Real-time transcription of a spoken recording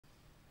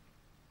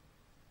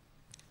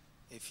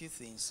A few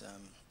things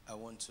I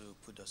want to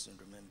put us in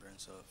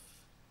remembrance of.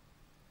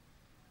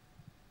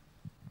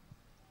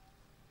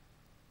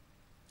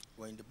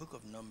 We're in the book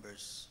of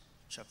Numbers,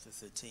 chapter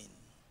 13.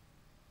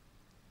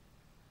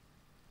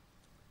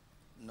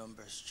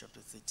 Numbers chapter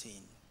 13.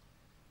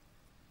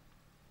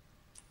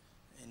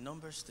 In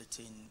Numbers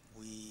 13,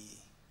 we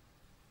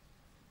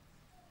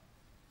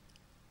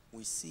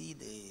see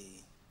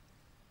the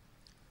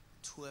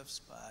 12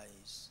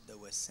 spies that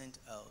were sent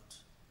out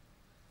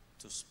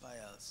to spy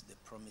out the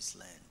promised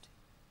land.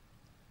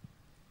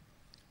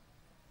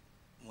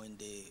 When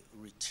they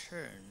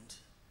returned,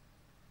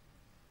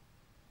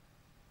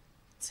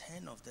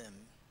 10 of them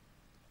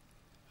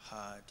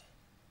had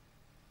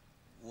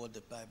what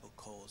the Bible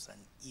calls an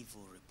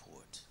evil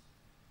report.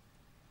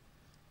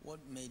 What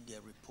made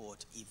their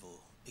report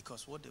evil?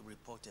 Because what they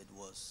reported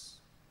was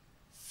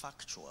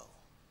factual.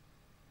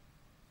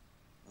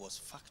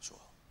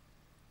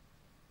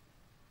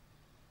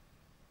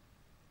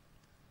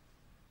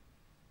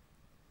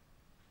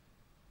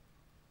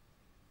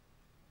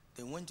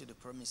 They went to the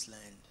promised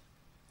land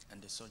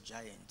and they saw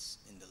giants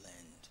in the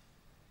land.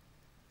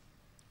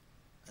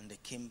 And they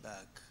came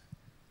back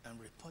and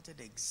reported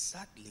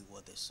exactly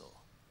what they saw.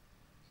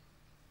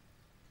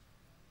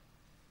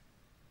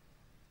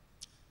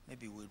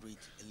 Maybe we'll read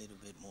a little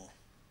bit more.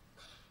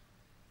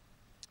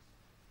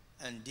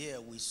 And there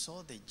we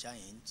saw the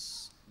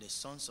giants, the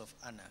sons of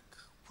Anak,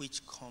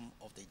 which come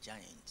of the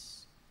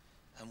giants.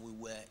 And we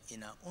were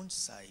in our own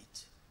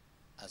sight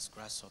as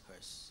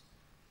grasshoppers.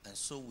 And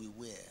so we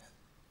were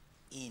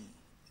in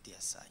their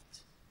sight.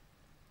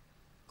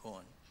 Go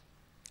on.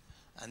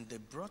 And they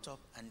brought up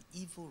an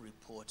evil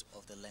report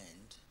of the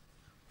land,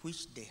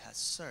 which they had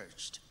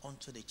searched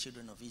unto the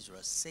children of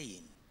Israel,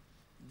 saying,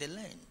 the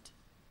land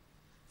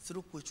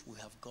through which we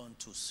have gone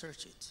to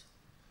search it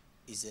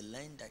is a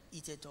land that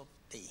eateth up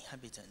the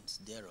inhabitants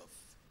thereof,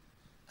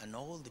 and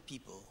all the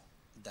people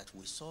that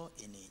we saw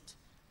in it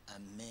are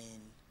men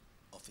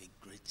of a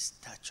great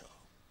stature.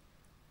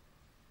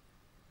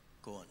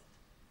 Go on.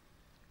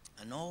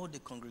 And all the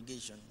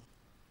congregation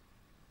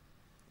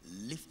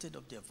lifted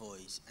up their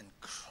voice and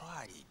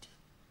cried,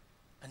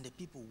 and the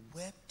people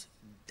wept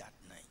that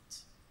night.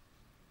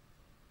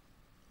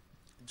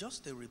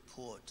 Just the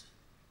report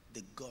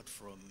they got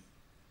from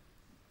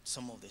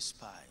some of the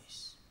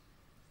spies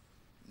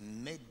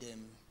made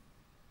them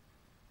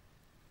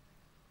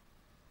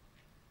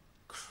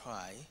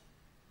cry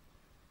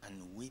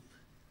and weep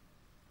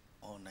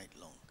all night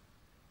long.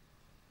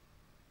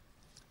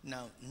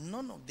 Now,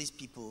 none of these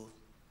people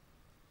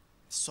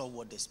saw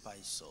what the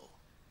spies saw.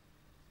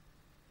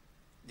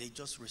 They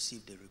just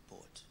received a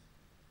report.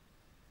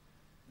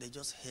 They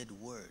just heard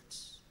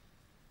words.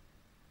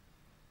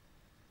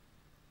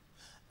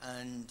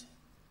 And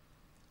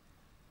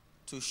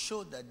to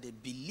show that they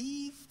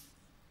believe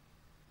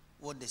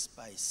what the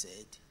spies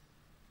said,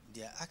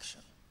 their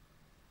action.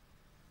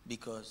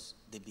 Because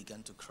they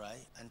began to cry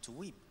and to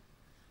weep.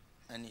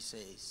 And he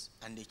says,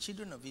 and the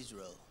children of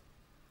Israel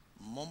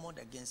murmured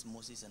against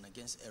Moses and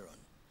against Aaron,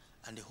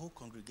 and the whole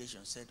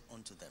congregation said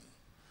unto them,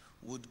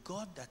 would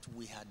God that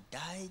we had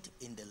died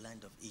in the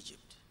land of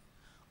Egypt,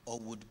 or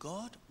would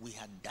God we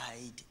had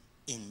died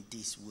in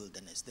this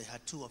wilderness? They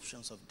had two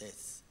options of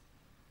death,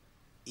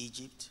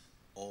 Egypt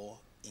or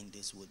in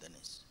this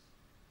wilderness.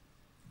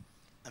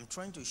 I'm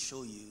trying to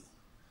show you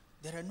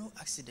there are no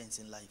accidents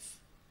in life.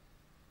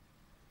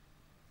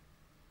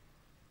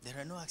 There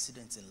are no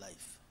accidents in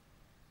life.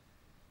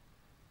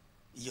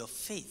 Your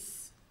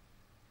faith,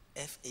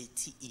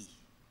 F-A-T-E,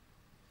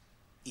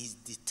 is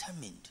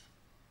determined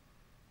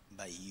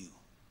by you.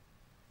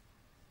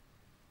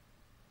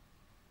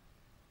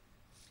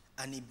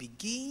 And it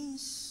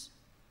begins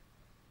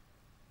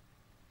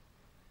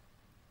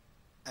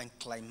and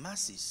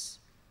climaxes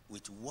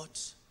with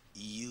what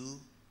you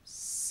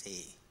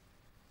say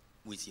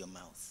with your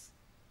mouth.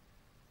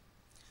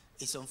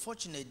 It's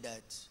unfortunate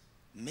that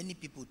many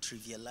people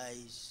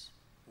trivialize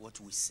what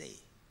we say.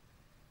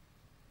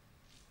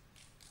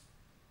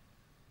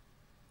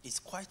 It's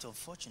quite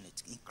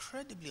unfortunate,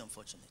 incredibly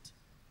unfortunate.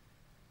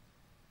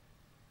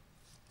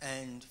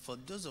 And for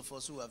those of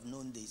us who have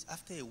known this,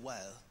 after a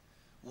while,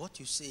 what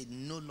you say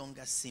no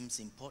longer seems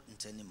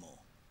important anymore.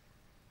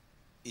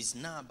 It's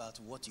now about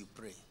what you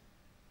pray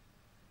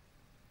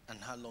and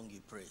how long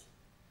you pray.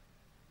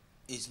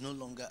 It's no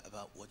longer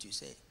about what you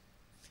say.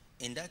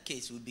 In that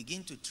case, we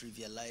begin to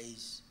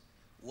trivialize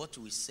what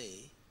we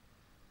say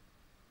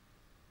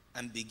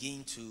and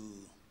begin to,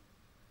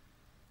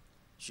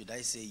 should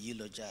I say,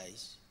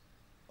 eulogize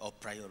or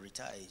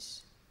prioritize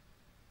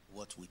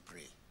what we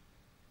pray.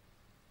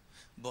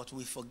 But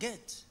we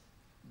forget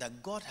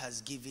that God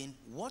has given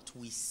what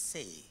we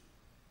say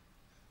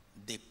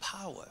the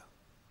power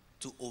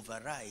to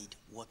override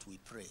what we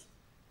pray.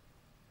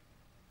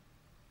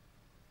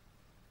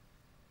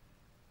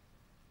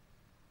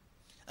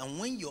 And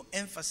when your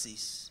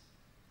emphasis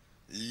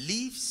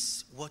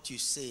leaves what you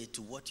say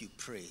to what you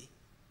pray,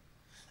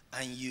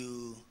 and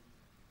you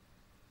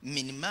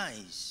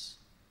minimize,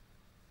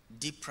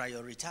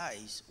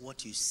 deprioritize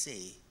what you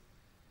say,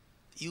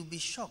 you'll be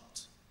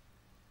shocked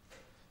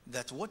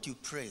that what you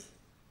pray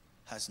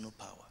has no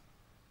power.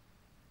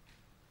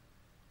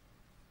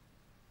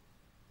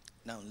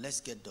 Now, let's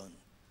get done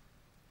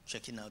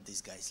checking out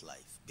this guy's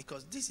life,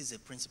 because this is a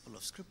principle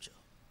of Scripture.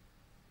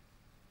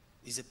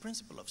 It's a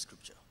principle of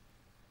Scripture.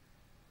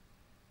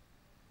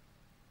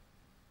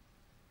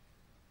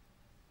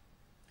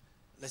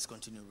 Let's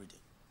continue reading.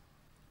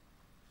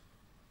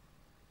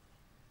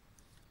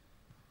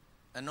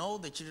 And all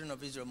the children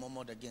of Israel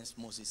murmured against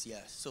Moses.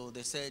 Yeah, so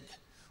they said,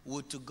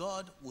 would to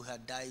God we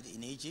had died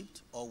in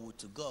Egypt, or would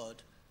to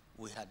God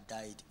we had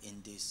died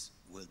in this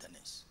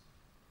wilderness.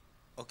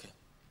 Okay.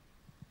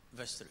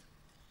 Verse 3.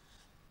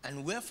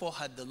 And wherefore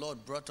had the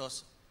Lord brought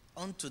us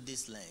unto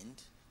this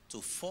land to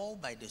fall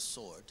by the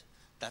sword,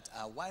 that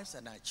our wives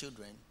and our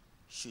children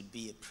should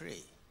be a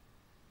prey?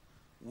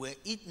 Were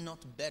it not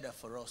better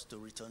for us to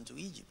return to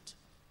Egypt?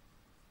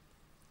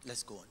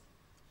 Let's go on.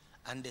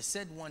 And they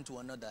said one to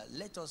another,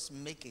 let us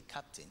make a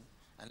captain,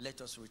 and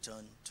let us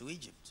return to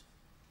Egypt.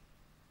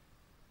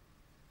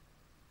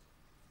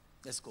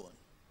 Let's go on.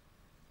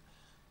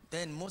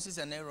 Then Moses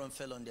and Aaron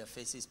fell on their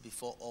faces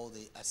before all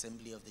the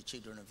assembly of the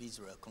children of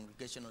Israel,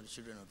 congregation of the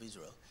children of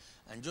Israel.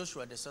 And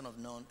Joshua the son of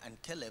Nun,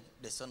 and Caleb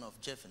the son of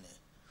Jephunneh,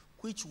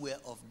 which were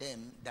of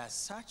them that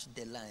searched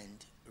the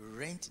land,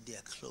 rent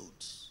their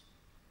clothes.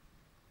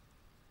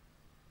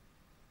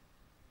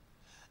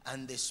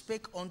 And they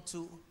spake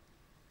unto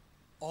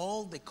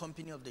all the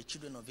company of the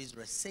children of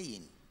Israel,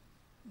 saying,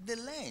 the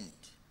land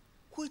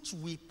which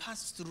we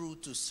passed through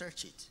to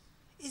search it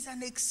is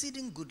an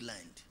exceeding good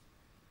land.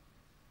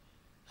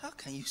 How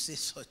can you say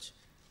such?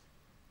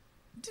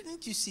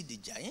 Didn't you see the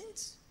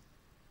giants?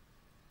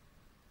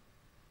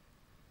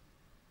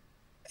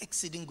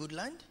 Exceeding good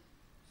land?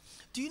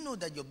 Do you know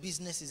that your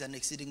business is an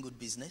exceeding good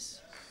business?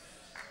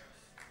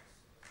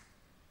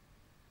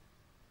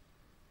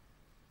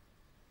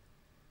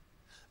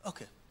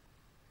 Okay.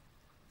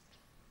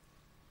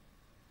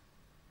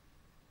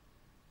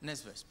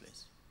 Next verse,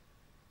 please.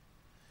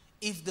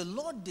 If the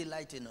Lord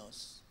delight in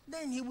us,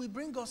 then he will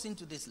bring us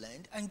into this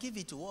land and give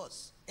it to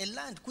us, a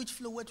land which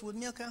floweth with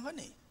milk and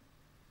honey.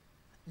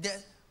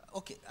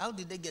 Okay, how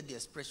did they get the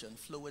expression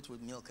floweth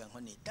with milk and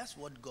honey? That's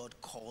what God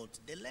called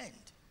the land.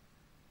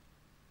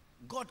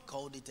 God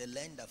called it a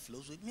land that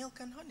flows with milk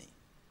and honey.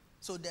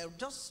 So they're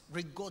just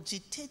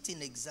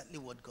regurgitating exactly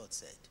what God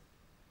said.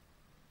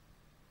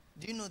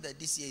 Do you know that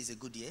this year is a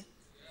good year?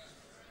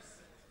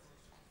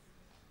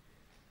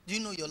 Do you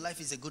know your life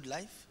is a good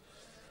life?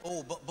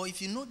 Oh, but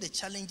if you know the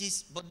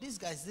challenges, but these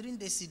guys,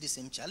 didn't they see the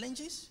same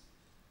challenges?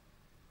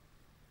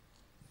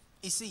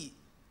 You see,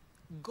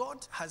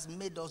 God has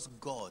made us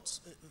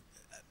gods.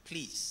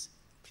 Please,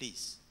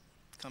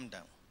 calm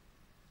down.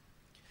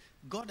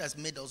 God has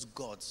made us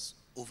gods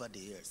over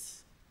the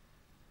earth.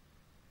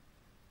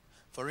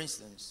 For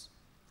instance,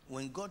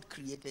 when God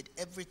created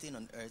everything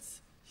on earth,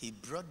 he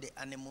brought the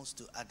animals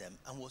to Adam,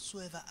 and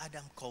whatsoever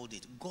Adam called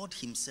it, God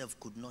himself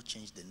could not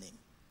change the name.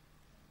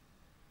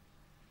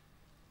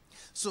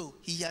 So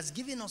he has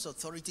given us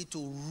authority to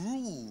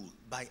rule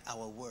by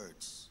our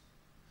words.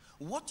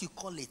 What you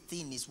call a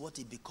thing is what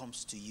it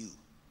becomes to you.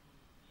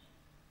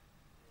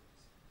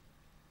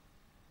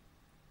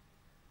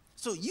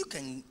 So you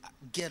can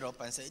get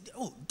up and say,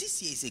 oh,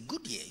 this year is a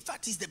good year. In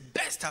fact, it's the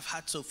best I've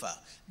had so far.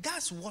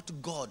 That's what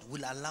God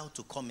will allow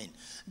to come in.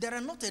 There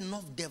are not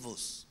enough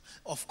devils.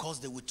 Of course,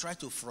 they will try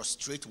to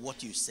frustrate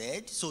what you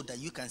said so that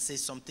you can say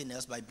something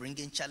else by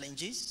bringing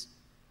challenges.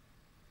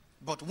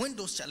 But when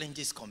those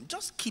challenges come,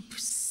 just keep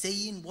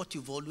saying what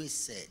you've always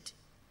said.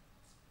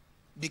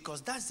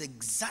 Because that's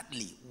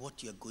exactly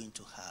what you're going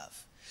to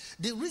have.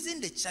 The reason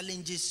the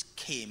challenges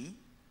came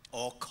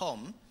or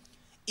come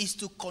is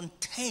to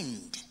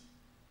contend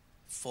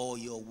for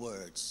your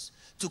words.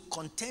 To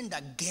contend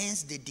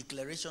against the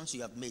declarations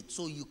you have made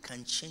so you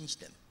can change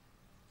them.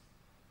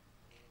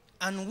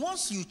 And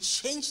once you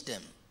change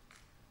them,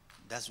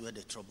 that's where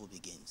the trouble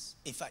begins.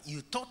 In fact, you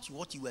thought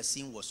what you were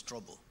seeing was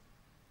trouble.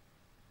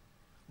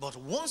 But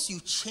once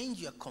you change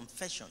your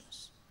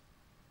confessions,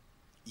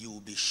 you will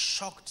be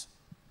shocked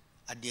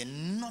at the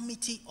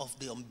enormity of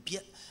the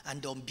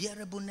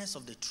unbearableness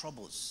of the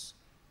troubles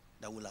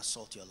that will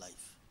assault your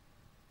life.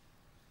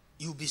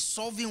 You'll be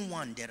solving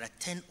one, there are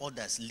 10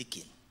 others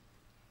leaking.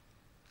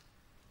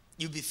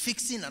 You'll be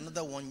fixing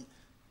another one,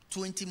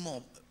 20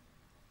 more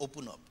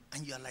open up.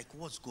 And you're like,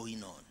 what's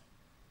going on?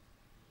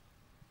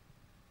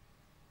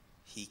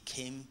 He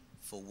came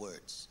for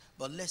words.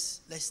 But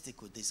let's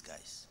stick with these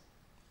guys.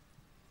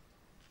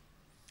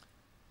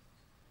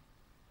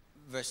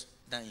 Verse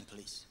 9,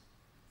 please.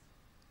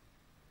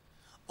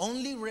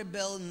 Only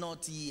rebel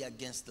not ye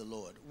against the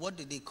Lord. What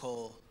do they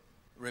call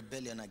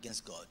rebellion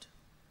against God?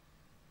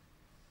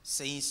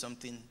 Saying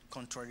something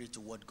contrary to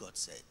what God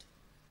said.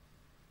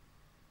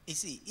 You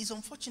see, it's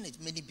unfortunate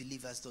many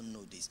believers don't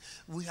know this.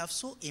 We have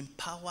so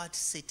empowered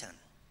Satan.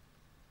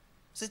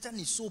 Satan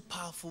is so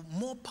powerful,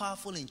 more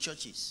powerful in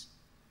churches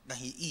than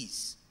he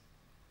is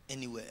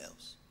anywhere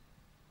else.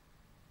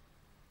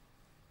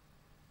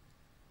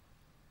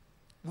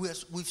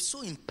 We've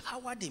so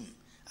empowered him.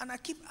 And I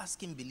keep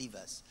asking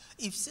believers,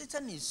 if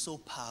Satan is so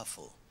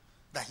powerful,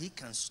 that he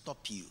can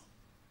stop you,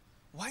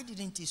 why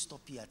didn't he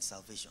stop you at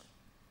salvation?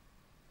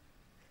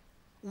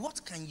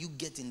 What can you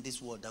get in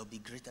this world that will be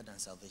greater than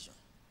salvation?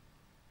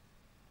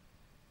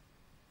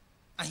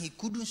 And he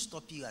couldn't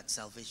stop you at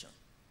salvation.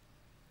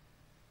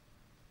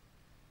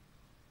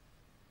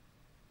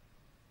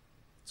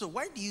 So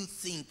why do you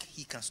think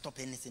he can stop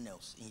anything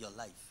else in your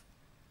life?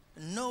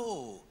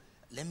 No.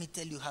 Let me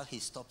tell you how he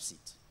stops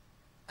it.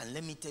 And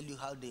let me tell you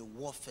how the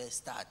warfare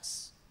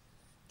starts.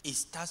 It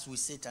starts with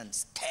Satan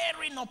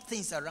stirring up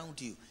things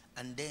around you.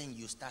 And then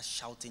you start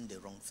shouting the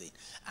wrong thing.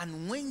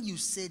 And when you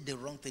say the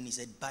wrong thing, he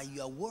said, by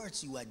your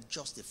words you are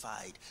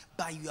justified.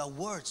 By your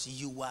words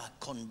you are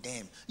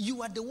condemned.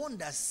 You are the one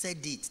that said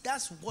it.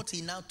 That's what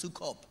he now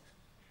took up.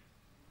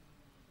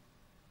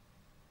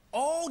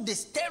 All the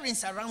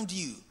stirrings around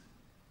you.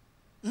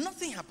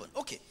 Nothing happened.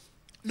 Okay.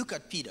 Look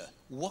at Peter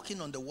walking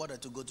on the water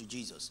to go to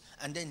Jesus.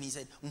 And then he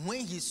said,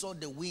 when he saw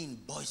the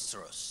wind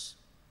boisterous,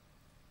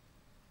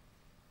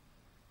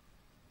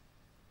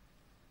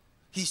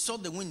 he saw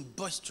the wind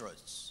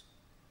boisterous,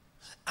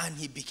 and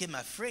he became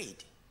afraid.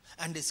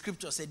 And the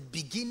scripture said,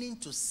 beginning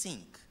to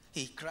sink,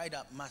 he cried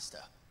out,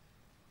 Master,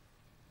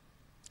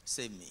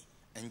 save me.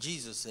 And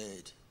Jesus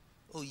said,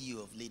 O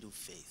you of little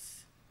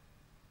faith,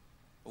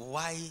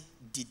 why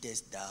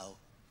didst thou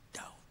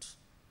doubt?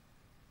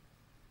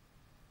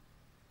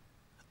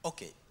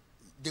 Okay,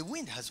 the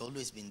wind has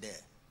always been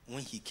there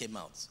when he came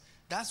out.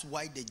 That's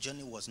why the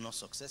journey was not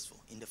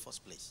successful in the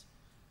first place.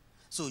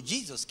 So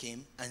Jesus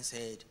came and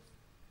said,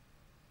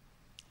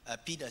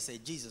 Peter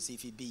said, Jesus,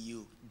 if it be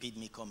you, bid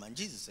me come. And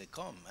Jesus said,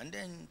 come. And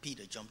then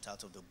Peter jumped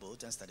out of the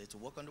boat and started to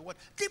walk on the water.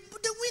 The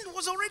wind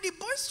was already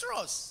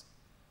boisterous.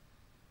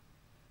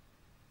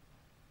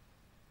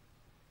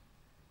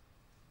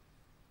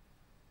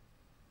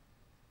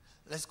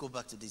 Let's go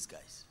back to these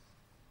guys.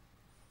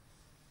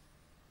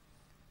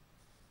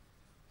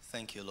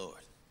 Thank you, Lord.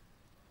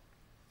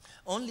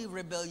 Only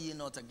rebel ye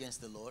not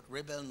against the Lord.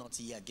 Rebel not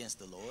ye against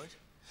the Lord.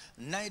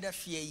 Neither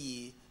fear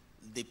ye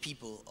the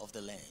people of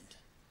the land.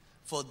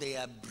 For they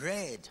are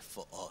bread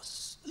for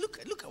us. Look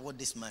at what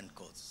this man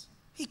calls.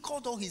 He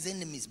called all his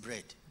enemies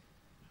bread.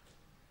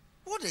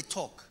 What a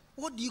talk.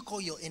 What do you call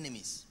your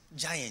enemies?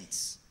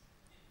 Giants.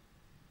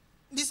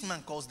 This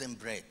man calls them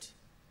bread.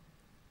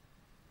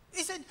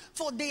 He said,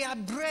 for they are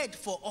bread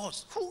for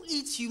us. Who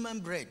eats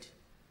human bread?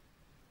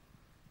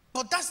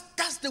 But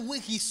that's the way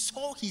he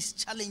saw his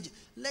challenge.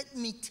 Let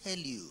me tell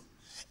you,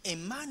 a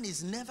man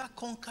is never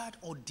conquered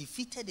or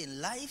defeated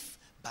in life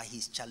by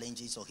his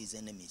challenges or his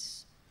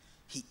enemies.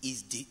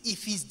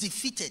 If he's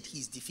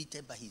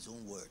defeated by his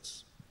own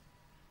words.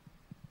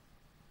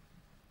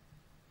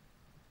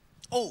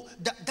 Oh,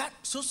 that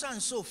so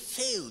and so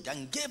failed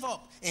and gave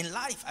up in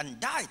life and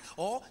died,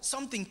 or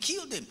something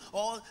killed him,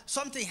 or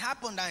something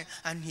happened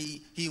and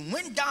he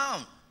went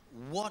down.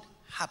 What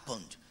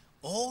happened?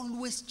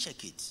 Always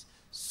check it.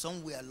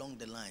 Somewhere along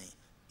the line,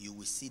 you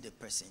will see the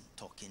person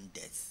talking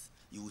death.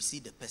 You will see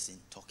the person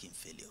talking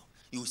failure.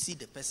 You will see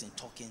the person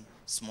talking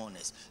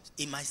smallness.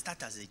 It might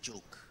start as a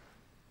joke.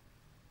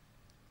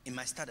 It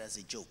might start as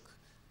a joke.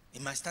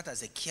 It might start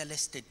as a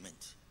careless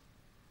statement.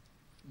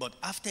 But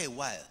after a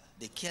while,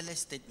 the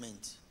careless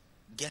statement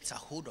gets a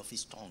hold of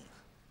his tongue.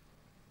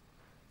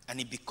 And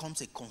it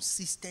becomes a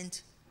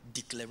consistent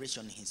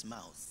declaration in his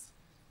mouth.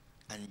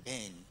 And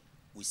then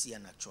we see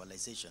an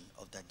actualization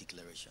of that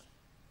declaration.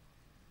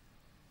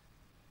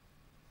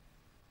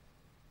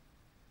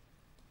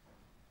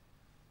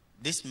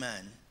 This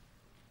man,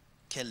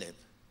 Caleb,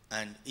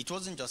 and it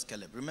wasn't just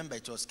Caleb. Remember,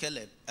 it was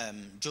Caleb,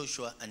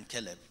 Joshua and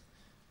Caleb,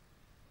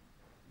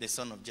 the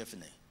son of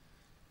Jephunneh.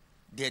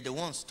 They're the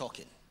ones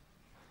talking.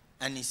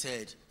 And he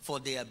said, for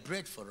they are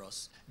bread for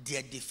us,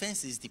 their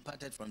defense is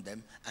departed from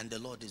them, and the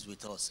Lord is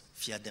with us.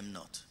 Fear them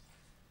not.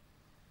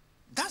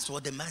 That's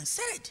what the man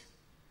said.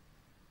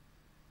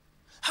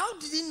 How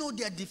did he know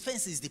their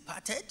defense is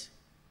departed?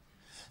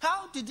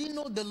 How did he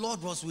know the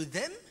Lord was with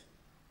them?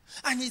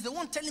 And he's the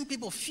one telling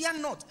people, fear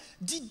not.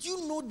 Did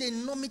you know the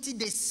enormity,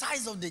 the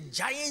size of the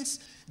giants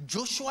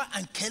Joshua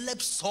and Caleb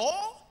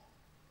saw?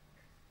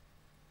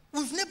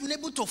 We've never been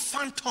able to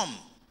fathom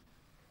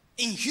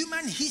in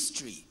human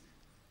history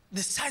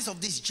the size of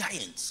these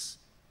giants.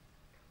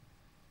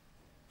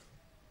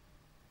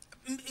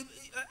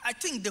 I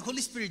think the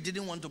Holy Spirit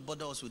didn't want to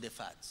bother us with the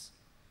facts.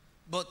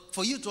 But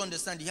for you to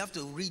understand, you have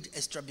to read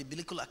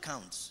extra-biblical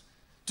accounts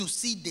to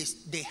see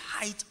the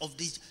height of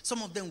these.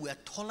 Some of them were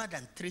taller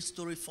than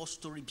 3-story,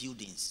 4-story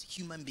buildings,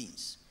 human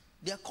beings.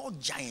 They are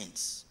called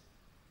giants.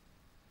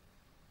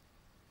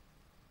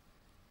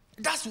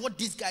 That's what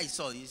this guy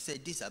saw. He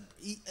said,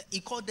 he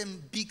called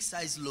them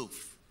big-sized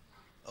loaf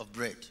of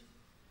bread.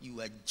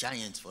 You are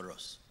giants for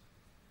us.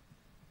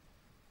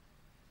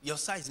 Your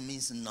size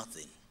means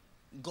nothing.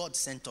 God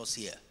sent us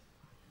here.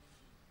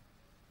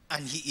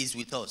 And he is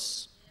with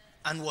us.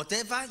 And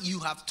whatever you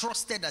have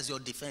trusted as your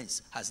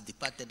defense has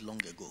departed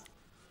long ago.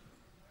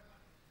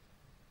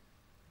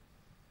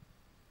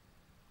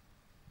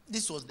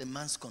 This was the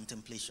man's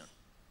contemplation.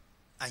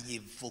 And he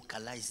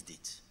vocalized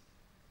it.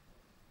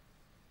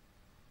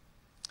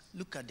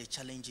 Look at the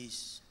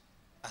challenges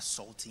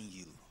assaulting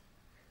you,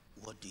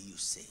 what do you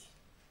say?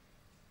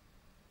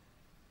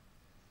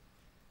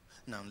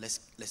 Now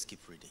let's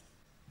keep reading.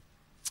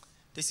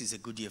 This is a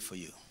good year for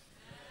you.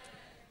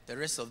 The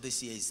rest of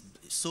this year is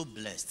so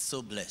blessed,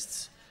 so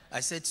blessed. I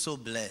said so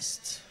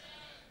blessed.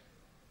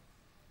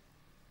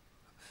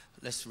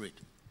 Let's read.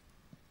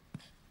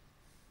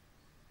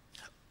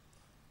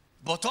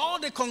 But all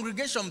the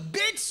congregation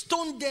bade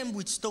stone them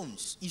with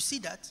stones. You see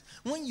that?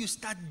 When you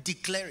start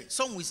declaring,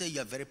 some will say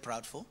you are very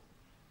proudful.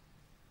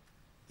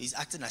 He's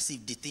acting as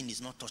if the thing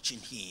is not touching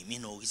him.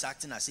 He's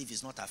acting as if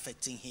it's not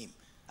affecting him.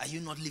 Are you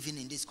not living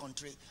in this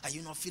country? Are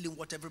you not feeling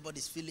what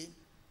everybody's feeling?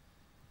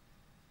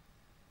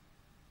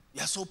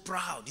 You are so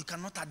proud. You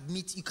cannot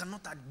admit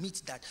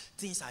that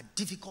things are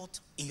difficult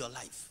in your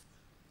life.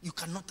 You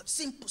cannot,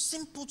 simple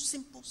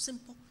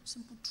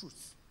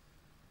truth.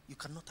 You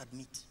cannot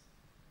admit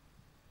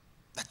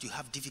that you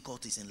have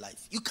difficulties in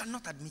life. You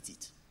cannot admit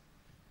it.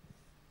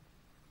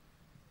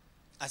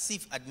 As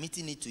if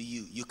admitting it to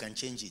you, you can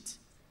change it.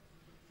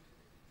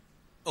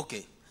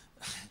 Okay,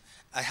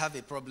 I have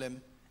a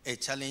problem, a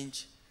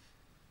challenge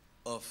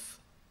of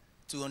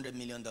 $200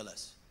 million.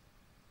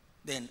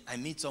 Then I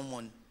meet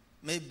someone,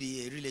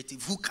 maybe a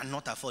relative, who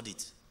cannot afford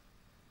it.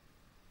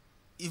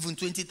 Even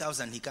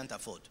 20,000 he can't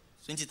afford.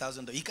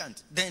 20,000, he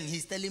can't. Then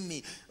he's telling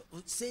me,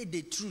 say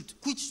the truth.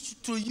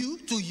 Which to you,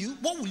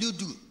 what will you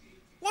do?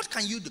 What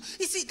can you do?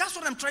 You see, that's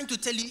what I'm trying to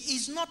tell you.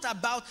 It's not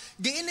about,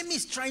 the enemy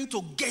is trying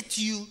to get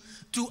you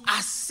to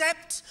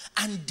accept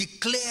and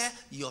declare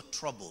your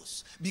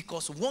troubles.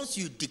 Because once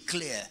you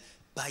declare,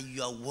 by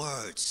your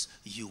words,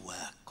 you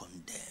were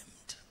condemned.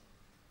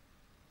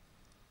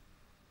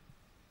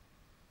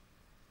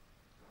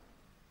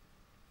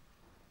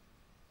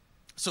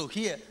 So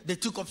here, they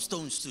took up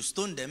stones to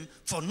stone them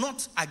for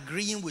not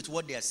agreeing with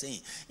what they are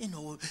saying.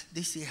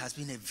 This year has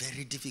been a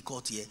very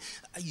difficult year.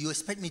 You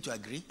expect me to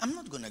agree? I'm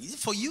not going to agree.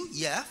 For you?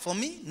 Yeah. For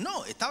me? No.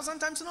 1,000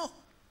 times no.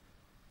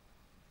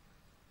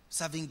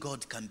 Serving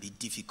God can be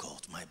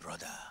difficult, my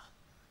brother.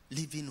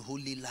 Living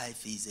holy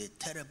life is a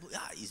terrible,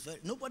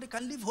 nobody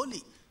can live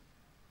holy.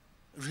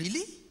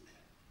 Really?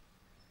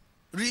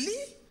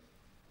 Really?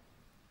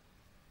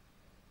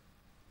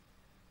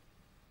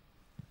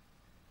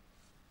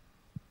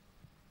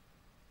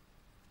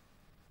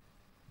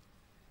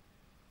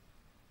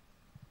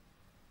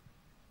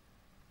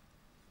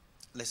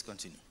 Let's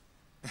continue.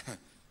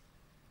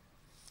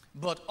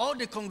 But all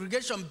the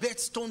congregation bet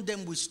stoned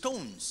them with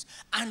stones,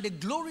 and the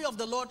glory of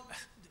the Lord,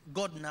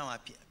 God now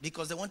appeared,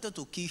 because they wanted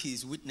to kill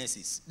his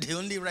witnesses, the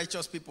only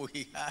righteous people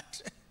he had.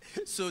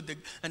 So the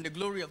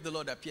glory of the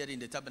Lord appeared in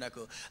the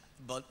tabernacle,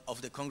 but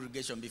of the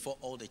congregation before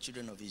all the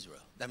children of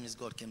Israel. That means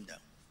God came down.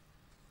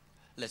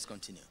 Let's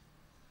continue.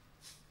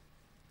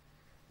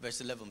 Verse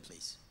 11,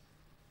 please.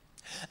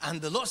 And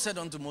the Lord said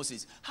unto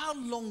Moses, how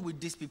long will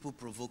these people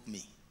provoke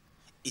me?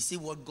 You see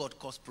what God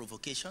calls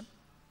provocation?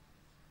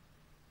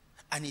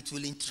 And it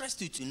will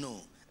interest you to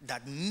know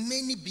that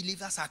many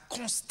believers are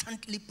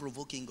constantly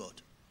provoking God.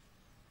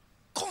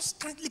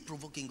 Constantly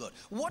provoking God.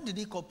 What did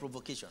he call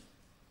provocation?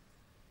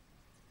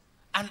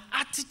 An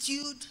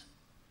attitude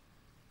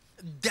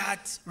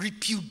that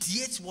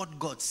repudiates what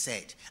God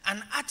said.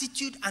 An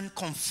attitude and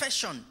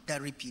confession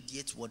that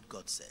repudiates what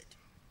God said.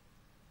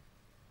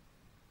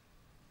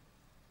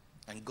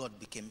 And God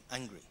became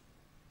angry.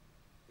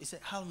 He said,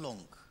 how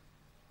long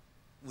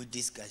will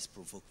these guys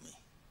provoke me?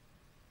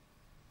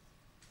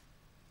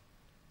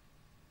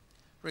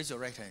 Raise your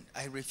right hand.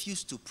 I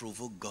refuse to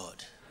provoke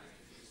God.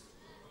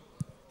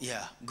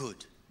 Yeah,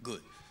 good.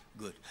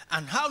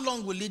 And how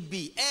long will it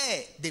be?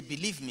 They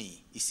believe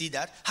me. You see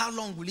that? How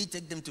long will it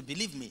take them to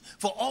believe me?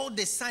 For all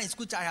the signs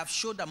which I have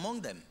showed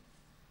among them.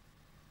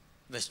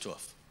 Verse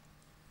 12.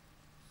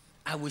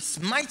 I will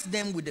smite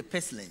them with the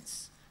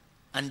pestilence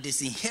and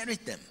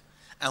disinherit them,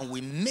 and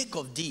will make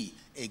of thee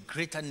a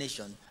greater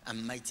nation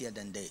and mightier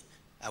than they.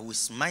 I will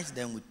smite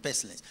them with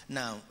pestilence.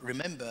 Now,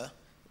 remember,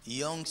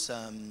 Young's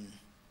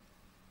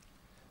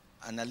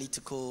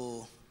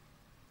analytical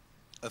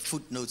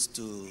footnotes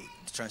to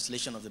the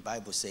translation of the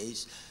Bible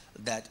says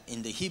that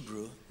in the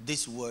Hebrew,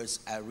 these words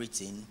are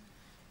written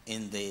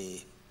in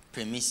the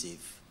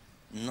permissive,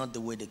 not the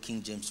way the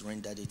King James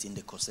rendered it in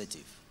the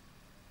causative.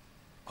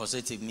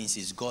 Causative means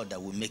it's God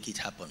that will make it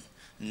happen.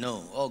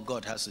 No, all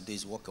God has to do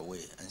is walk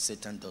away, and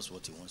Satan does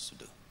what he wants to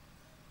do.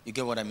 You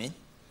get what I mean?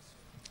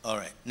 All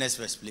right, next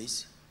verse,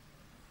 please.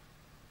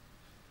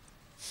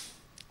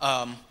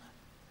 And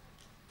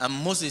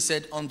Moses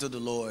said unto the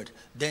Lord,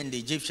 then the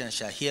Egyptians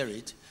shall hear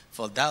it,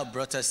 for thou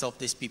broughtest up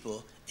these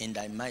people in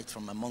thy might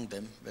from among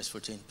them. Verse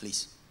 14,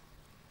 please.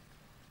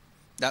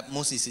 That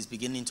Moses is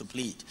beginning to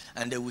plead.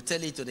 And they will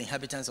tell it to the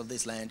inhabitants of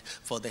this land,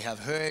 for they have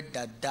heard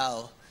that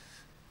thou,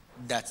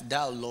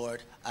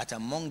 Lord, art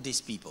among these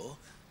people,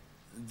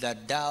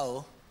 that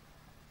thou,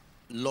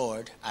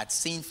 Lord, art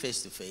seen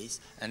face to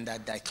face, and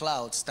that thy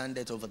cloud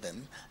standeth over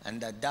them,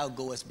 and that thou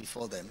goest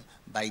before them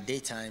by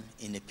daytime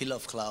in a pillar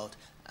of cloud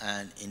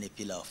and in a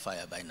pillar of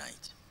fire by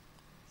night.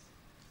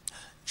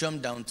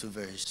 Jump down to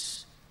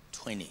verse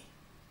 20.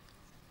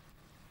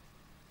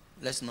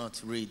 let's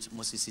not read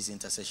Moses'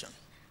 intercession.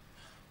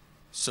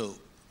 So,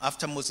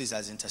 after Moses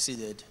has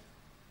interceded,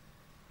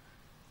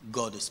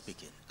 God is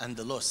speaking. And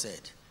the Lord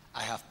said,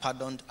 I have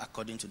pardoned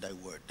according to thy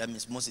word. That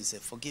means Moses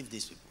said, forgive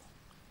these people.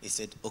 He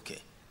said, okay,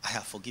 I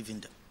have forgiven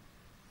them.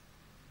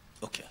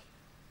 Okay,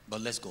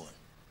 but let's go on.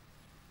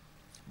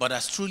 But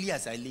as truly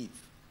as I live,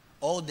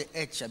 all the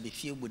earth shall be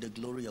filled with the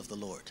glory of the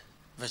Lord.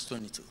 Verse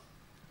 22.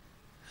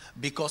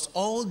 Because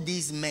all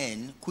these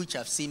men which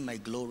have seen my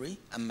glory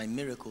and my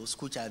miracles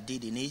which I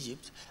did in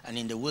Egypt and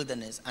in the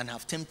wilderness and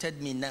have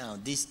tempted me now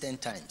these 10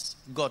 times.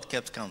 God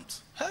kept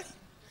count. Hey.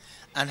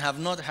 And have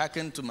not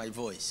hearkened to my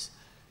voice.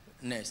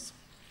 Next.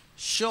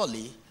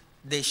 Surely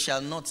they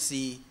shall not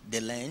see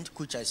the land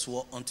which I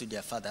swore unto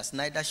their fathers,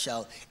 neither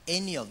shall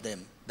any of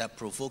them that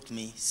provoked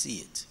me see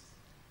it.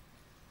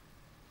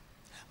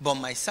 But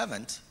my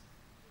servant,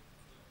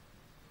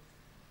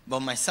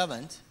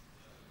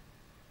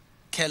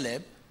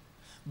 Caleb,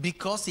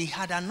 because he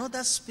had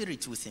another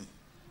spirit with him.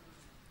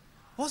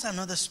 What's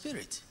another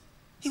spirit?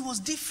 He was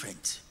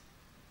different.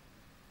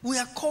 We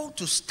are called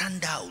to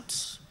stand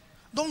out.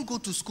 Don't go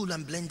to school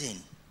and blend in.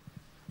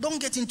 Don't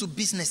get into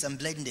business and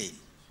blend in.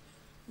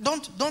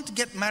 Don't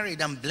get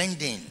married and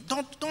blend in.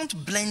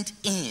 Don't blend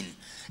in.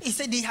 He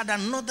said he had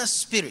another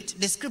spirit.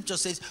 The scripture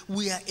says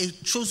we are a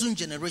chosen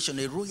generation,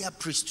 a royal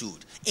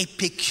priesthood, a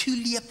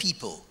peculiar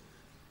people.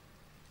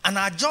 And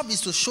our job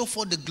is to show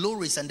forth the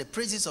glories and the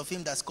praises of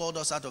him that's called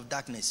us out of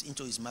darkness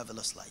into his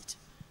marvelous light.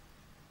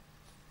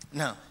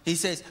 Now, he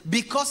says,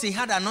 because he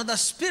had another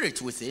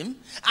spirit with him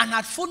and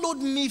had followed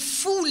me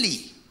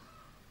fully.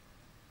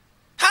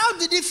 How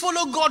did he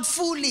follow God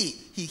fully?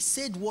 He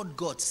said what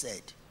God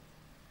said.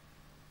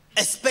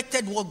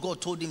 Expected what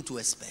God told him to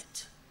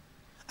expect.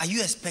 Are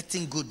you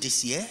expecting good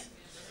this year?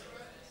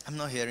 I'm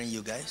not hearing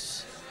you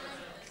guys.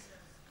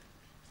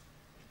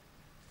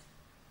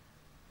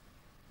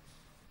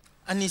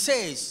 And he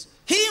says,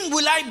 him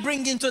will I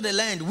bring into the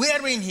land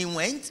wherein he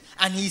went,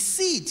 and his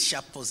seed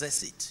shall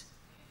possess it.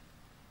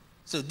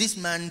 So this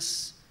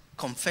man's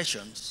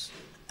confessions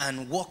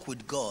and walk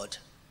with God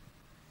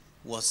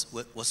was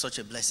such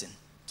a blessing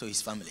to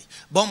his family.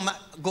 But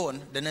go on,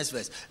 the next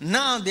verse.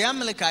 Now the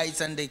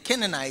Amalekites and the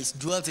Canaanites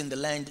dwelt in the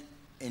land,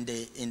 in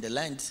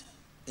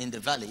the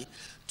valley.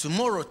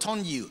 Tomorrow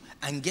turn you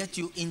and get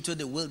you into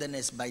the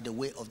wilderness by the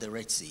way of the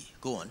Red Sea.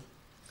 Go on.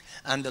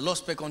 And the Lord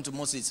spake unto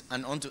Moses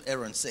and unto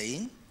Aaron,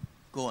 saying,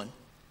 go on.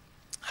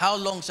 How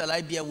long shall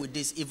I bear with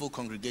this evil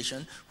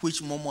congregation,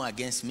 which murmur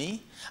against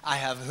me? I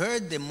have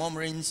heard the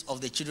murmurings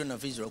of the children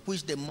of Israel,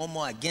 which they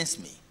murmur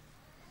against me.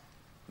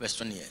 Verse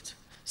 28.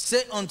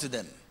 Say unto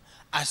them,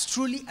 as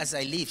truly as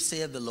I live,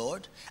 saith the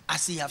Lord,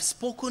 as he have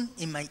spoken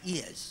in my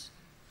ears,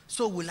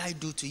 so will I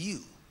do to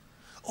you.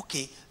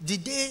 Okay,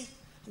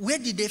 where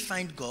did they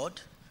find God?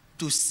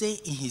 To say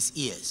in his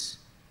ears,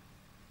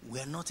 we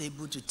are not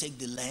able to take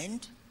the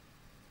land.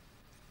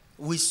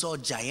 We saw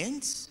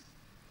giants.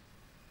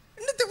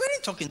 They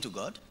weren't talking to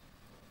God.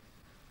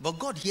 But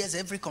God hears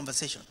every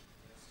conversation.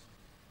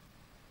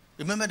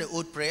 Remember the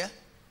old prayer?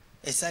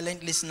 A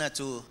silent listener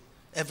to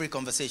every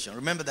conversation.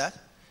 Remember that?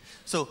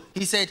 So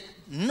he said,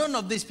 none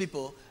of these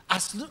people,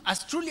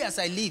 as truly as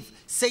I live,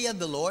 saith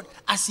the Lord,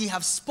 as he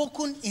have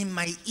spoken in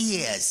my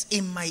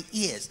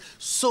ears,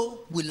 so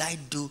will I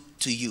do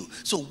to you.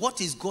 So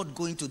what is God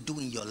going to do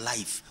in your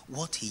life?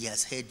 What he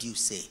has heard you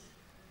say.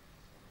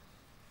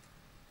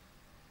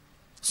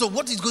 So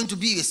what is going to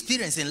be your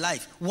experience in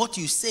life? What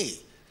you say.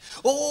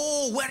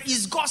 Oh, where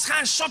is God's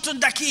hand shortened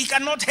that he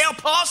cannot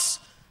help us?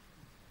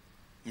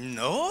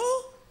 No.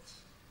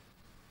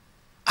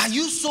 Are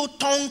you so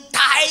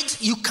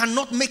tongue-tied you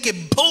cannot make a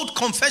bold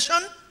confession?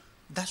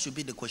 That should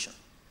be the question.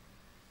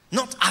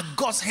 Not are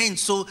God's hand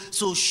so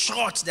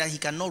short that he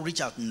cannot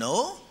reach out?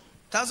 No.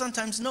 1,000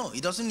 times no. He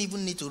doesn't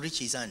even need to reach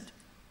his hand.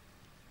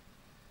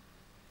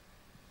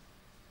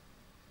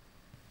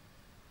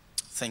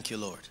 Thank you,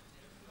 Lord.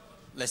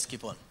 Let's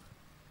keep on.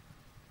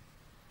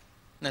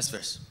 Next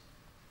verse.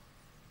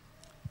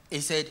 He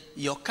said,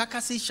 your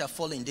carcasses shall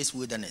fall in this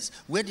wilderness.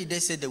 Where did they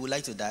say they would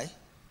like to die?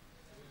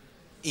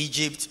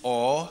 Egypt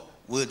or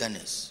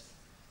wilderness.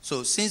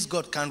 So since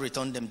God can't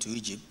return them to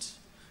Egypt,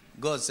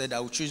 God said,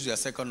 I will choose your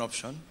second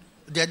option.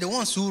 They're the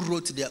ones who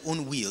wrote their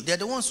own will. They're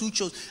the ones who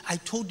chose. I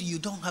told you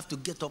don't have to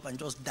get up and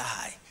just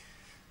die.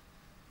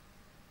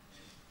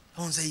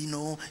 Don't say,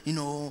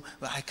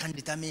 I can't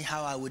determine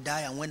how I will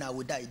die and when I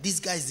will die. These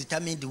guys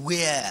determined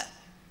where.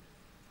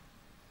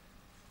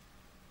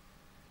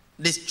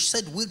 They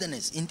said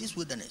wilderness. In this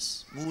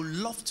wilderness, we would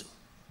love to.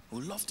 We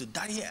would love to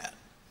die here.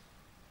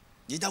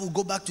 Either we'll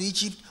go back to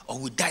Egypt or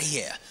we'll die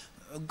here.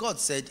 God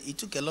said it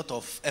took a lot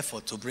of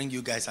effort to bring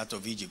you guys out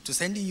of Egypt. To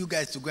sending you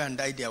guys to go and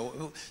die there.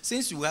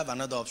 Since you have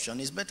another option,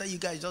 it's better you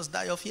guys just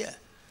die off here.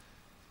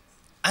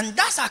 And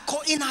that's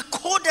in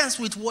accordance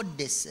with what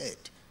they said.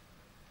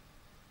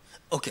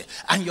 Okay,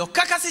 and your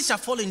carcasses shall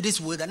fall in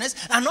this wilderness,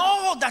 and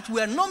all that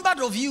were numbered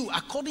of you,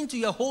 according to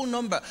your whole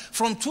number,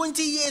 from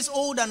 20 years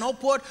old and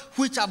upward,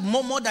 which have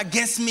murmured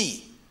against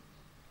me.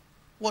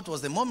 What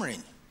was the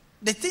murmuring?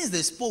 The things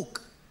they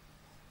spoke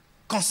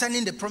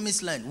Concerning the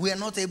promised land, we are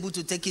not able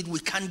to take it. We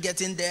can't get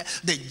in there.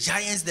 The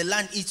giants, the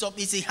land eats up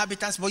its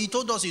inhabitants. But you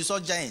told us you saw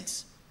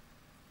giants.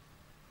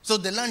 So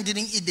the land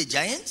didn't eat the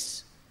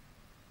giants?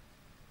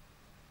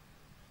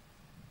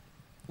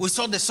 We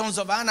saw the sons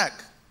of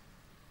Anak.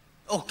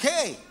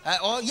 Okay.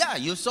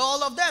 You saw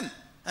all of them.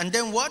 And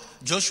then what?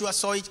 Joshua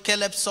saw it.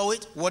 Caleb saw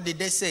it. What did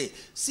they say?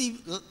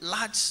 See,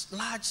 large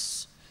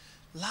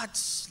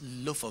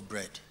loaf of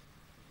bread.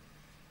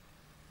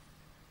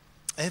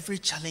 Every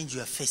challenge you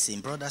are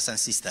facing, brothers and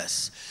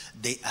sisters,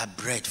 they are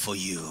bread for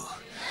you.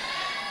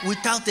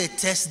 Without a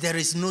test, there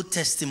is no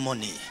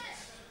testimony.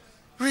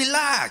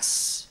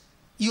 Relax.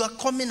 You are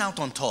coming out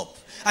on top,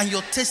 and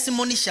your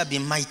testimony shall be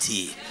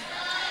mighty.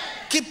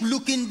 Keep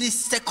looking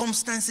these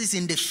circumstances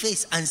in the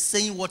face and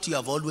saying what you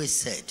have always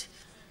said.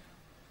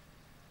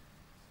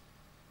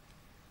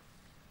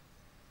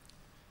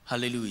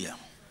 Hallelujah.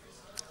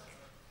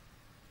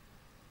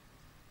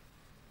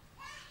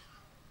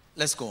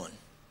 Let's go on.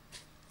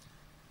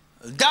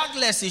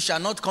 Doubtless you shall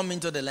not come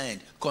into the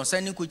land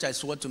concerning which I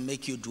swore to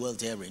make you dwell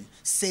therein,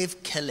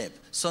 save Caleb,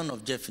 son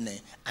of Jephunneh,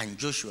 and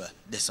Joshua,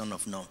 the son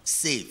of Nun.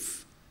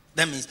 Save.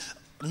 That means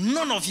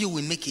none of you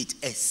will make it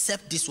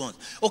except this one.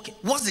 Okay,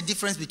 what's the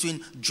difference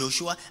between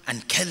Joshua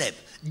and Caleb?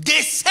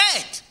 They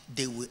said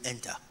they will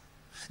enter.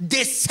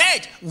 They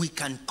said we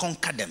can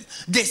conquer them.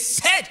 They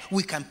said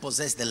we can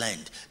possess the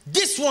land.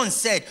 This one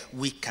said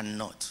we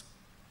cannot.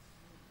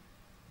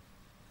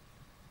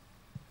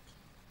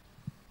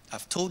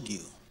 I've told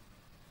you.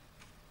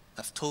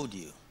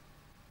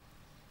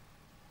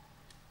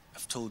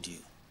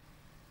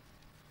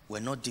 We're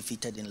not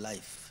defeated in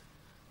life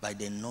by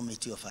the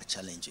enormity of our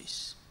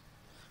challenges.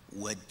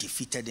 We're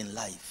defeated in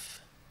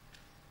life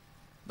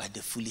by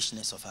the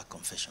foolishness of our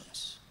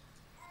confessions.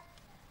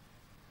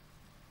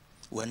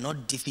 We're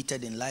not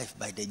defeated in life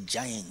by the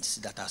giants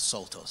that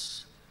assault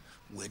us.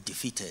 We're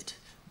defeated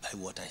by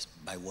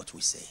what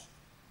we say.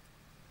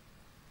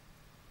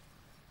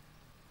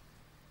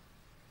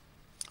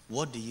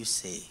 What do you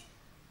say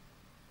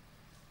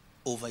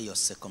over your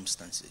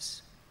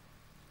circumstances?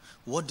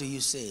 What do you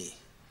say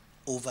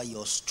over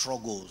your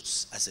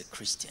struggles as a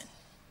Christian,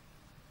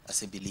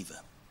 as a believer?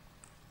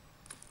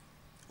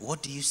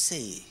 What do you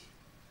say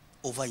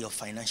over your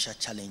financial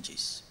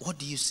challenges? What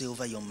do you say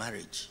over your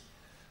marriage?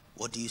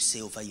 What do you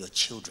say over your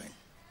children?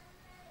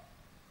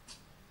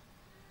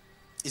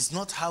 It's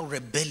not how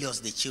rebellious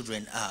the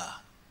children are.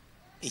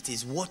 It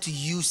is what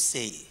you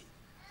say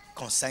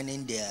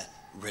concerning their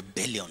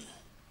rebellion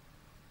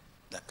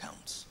that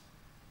counts.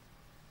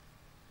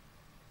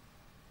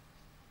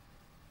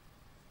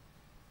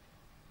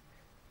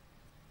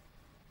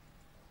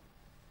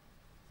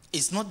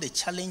 It's not the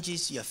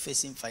challenges you are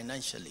facing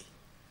financially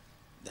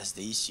that's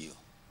the issue.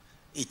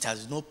 It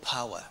has no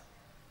power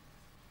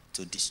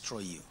to destroy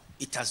you.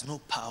 It has no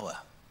power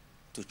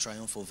to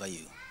triumph over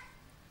you.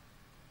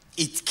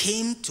 It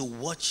came to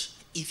watch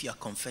if your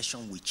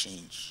confession will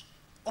change.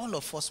 All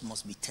of us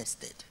must be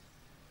tested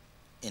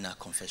in our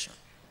confession,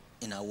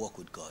 in our walk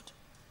with God.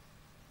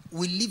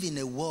 We live in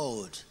a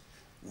world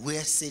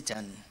where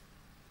Satan,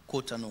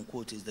 quote and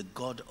unquote, is the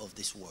God of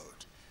this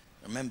world.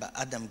 Remember,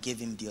 Adam gave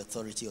him the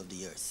authority of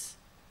the earth.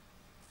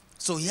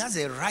 So he has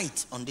a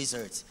right on this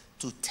earth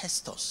to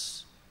test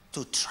us,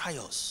 to try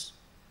us.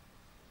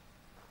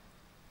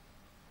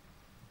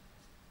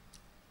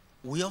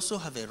 We also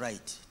have a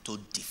right to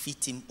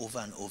defeat him over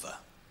and over.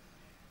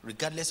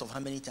 Regardless of how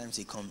many times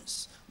he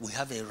comes, we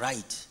have a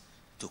right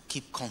to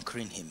keep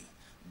conquering him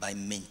by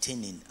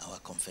maintaining our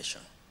confession.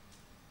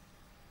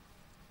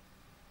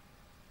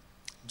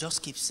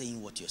 Just keep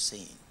saying what you're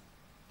saying.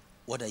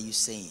 What are you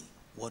saying?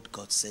 What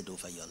God said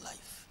over your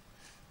life.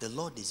 The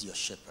Lord is your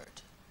shepherd.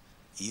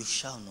 You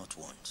shall not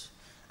want.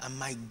 And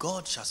my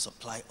God shall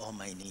supply all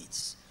my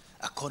needs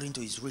according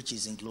to his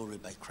riches in glory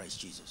by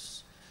Christ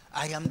Jesus.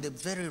 I am the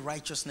very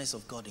righteousness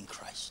of God in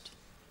Christ.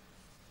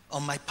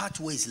 On my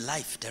pathway is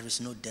life, there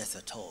is no death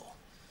at all.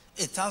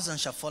 1,000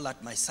 shall fall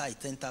at my side,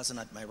 10,000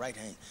 at my right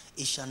hand.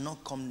 It shall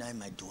not come nigh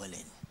my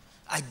dwelling.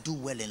 I do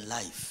well in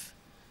life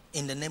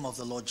in the name of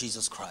the Lord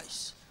Jesus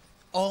Christ.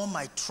 All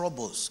my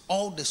troubles,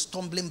 all the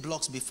stumbling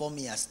blocks before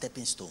me are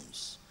stepping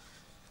stones.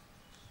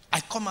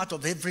 I come out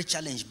of every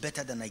challenge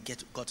better than I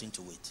got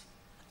into it.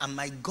 And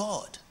my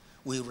God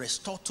will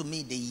restore to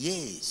me the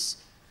years,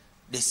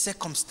 the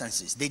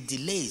circumstances, the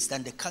delays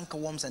that the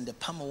cankerworms and the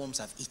palmerworms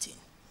have eaten.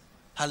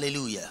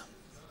 Hallelujah.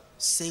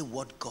 Say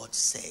what God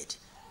said,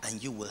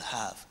 and you will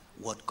have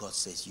what God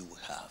says you will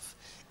have.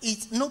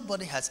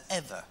 Nobody has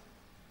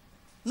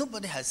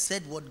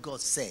said what God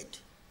said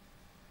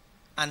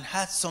and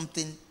had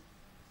something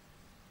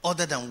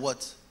other than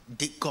what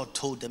God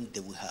told them they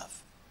will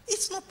have.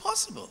 It's not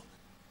possible.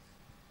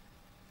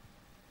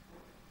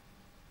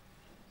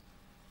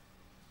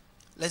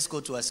 Let's go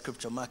to our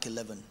scripture, Mark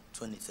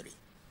 11:23.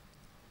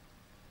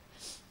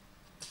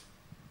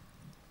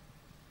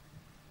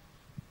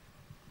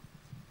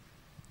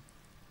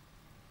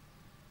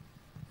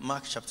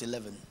 Mark chapter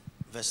 11,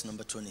 verse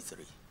number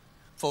 23.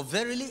 For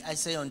verily I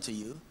say unto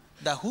you,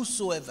 that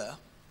whosoever,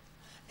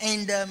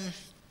 and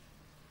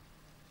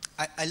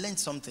I learned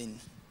something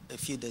a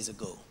few days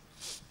ago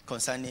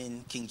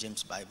concerning King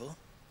James Bible.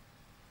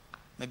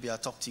 Maybe I'll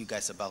talk to you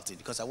guys about it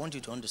because I want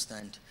you to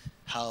understand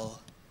how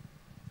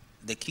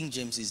the King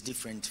James is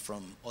different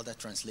from other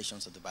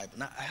translations of the Bible.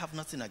 Now, I have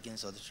nothing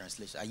against other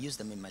translations. I use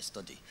them in my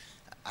study.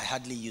 I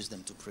hardly use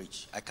them to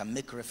preach. I can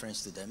make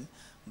reference to them,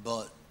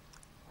 but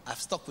I've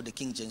stuck with the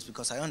King James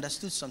because I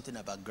understood something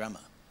about grammar.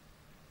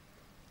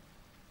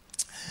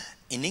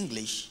 In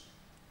English,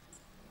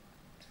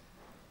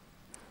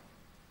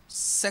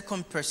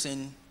 second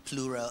person,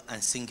 plural,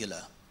 and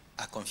singular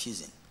are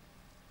confusing.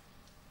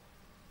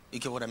 You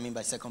get what I mean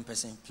by second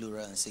person,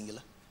 plural, and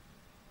singular?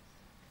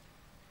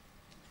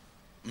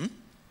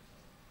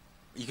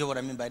 You get what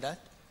I mean by that?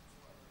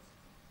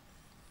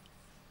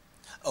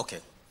 Okay.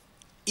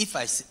 If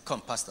I say,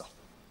 come, Pastor.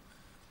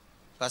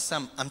 Pastor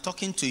Sam, I'm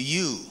talking to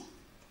you.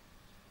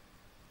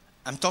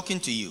 I'm talking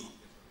to you.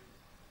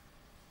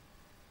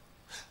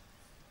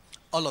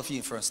 All of you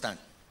in front, stand.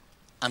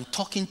 I'm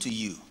talking to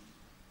you.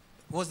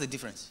 What's the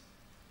difference?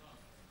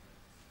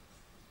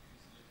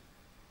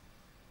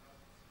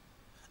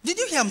 Did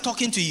you hear I'm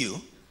talking to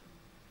you?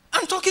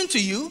 I'm talking to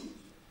you.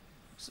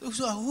 So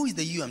who is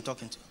the you I'm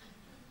talking to?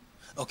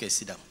 Okay,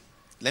 sit down.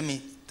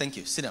 Thank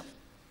you, sit down.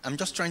 I'm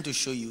just trying to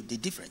show you the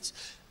difference.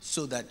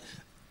 So that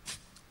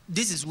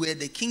this is where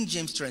the King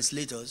James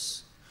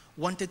translators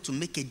wanted to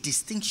make a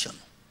distinction.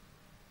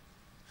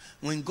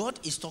 When God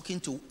is talking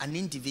to an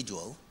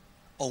individual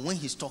or when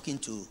he's talking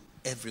to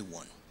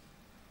everyone.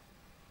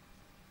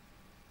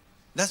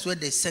 That's where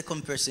the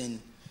second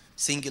person,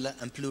 singular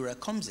and plural,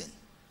 comes in.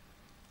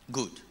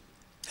 Good.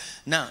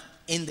 Now,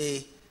 in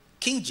the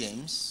King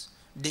James,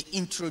 they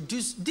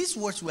introduced, these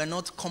words were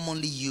not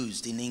commonly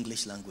used in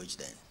English language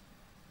then.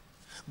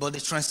 But the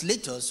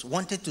translators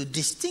wanted to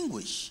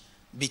distinguish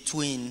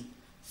between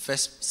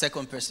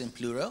second person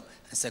plural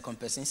and second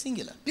person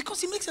singular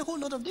because it makes a whole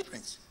lot of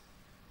difference.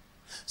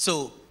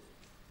 So,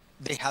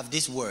 they have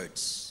these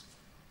words.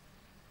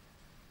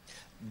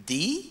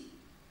 Thee,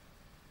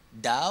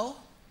 thou,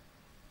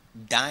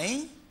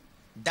 thine,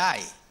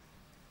 die.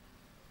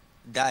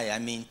 Die, I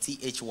mean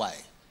T-H-Y.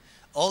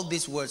 All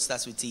these words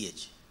starts with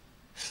T-H.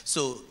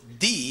 So,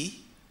 thee,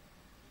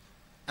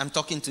 I'm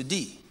talking to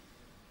thee.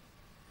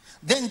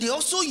 Then they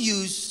also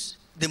use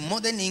the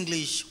modern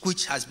English,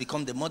 which has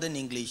become the modern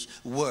English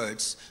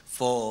words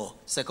for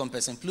second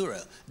person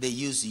plural. They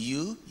use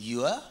you,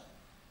 your,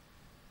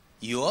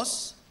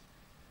 yours.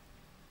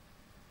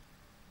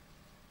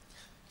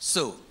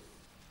 So,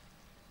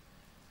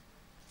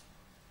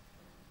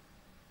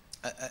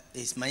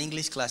 is my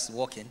English class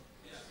working?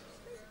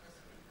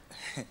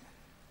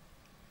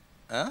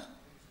 Huh?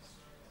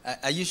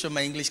 Are you sure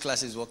my English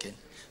class is working?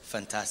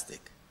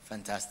 Fantastic.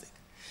 Fantastic.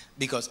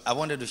 Because I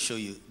wanted to show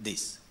you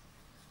this.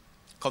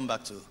 Come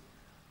back to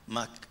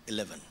Mark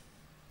 11.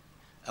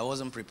 I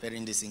wasn't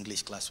preparing this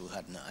English class we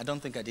had now. I don't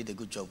think I did a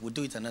good job. We'll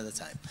do it another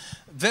time.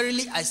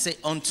 Verily I say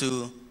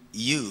unto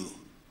you,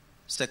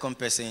 second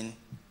person,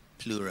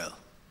 plural.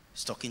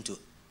 It's talking to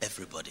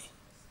everybody.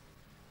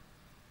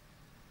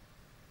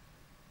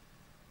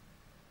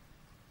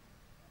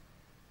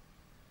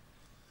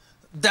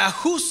 That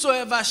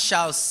whosoever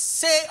shall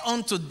say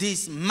unto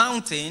this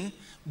mountain,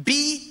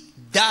 be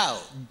thou,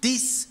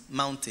 this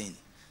mountain.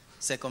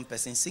 Second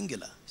person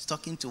singular. It's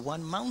talking to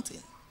one mountain.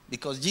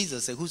 Because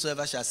Jesus said,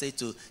 whosoever shall say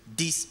to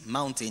this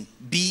mountain,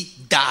 be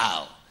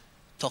thou.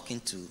 Talking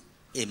to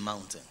a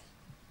mountain.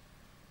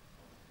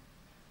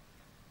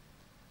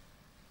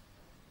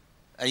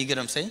 Are you get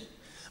what I'm saying?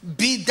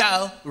 Be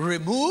thou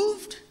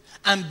removed,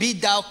 and be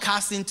thou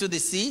cast into the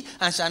sea,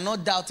 and shall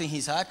not doubt in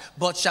his heart,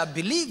 but shall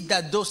believe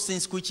that those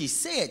things which he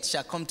said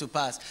shall come to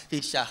pass.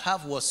 He shall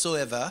have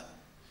whatsoever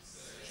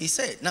he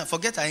said. Now,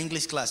 forget our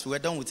English class. We're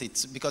done with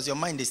it because your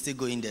mind is still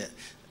going there.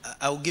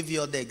 I will give you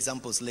all the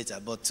examples later,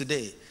 but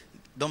today,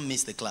 don't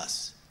miss the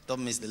class.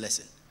 Don't miss the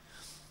lesson.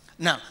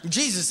 Now,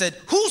 Jesus said,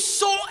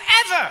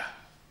 whosoever.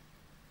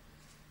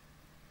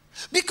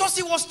 Because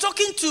he was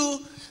talking to,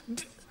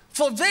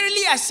 for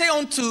verily I say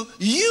unto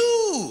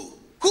you,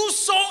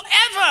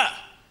 whosoever.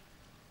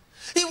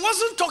 He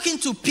wasn't talking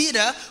to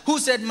Peter who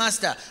said,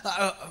 Master,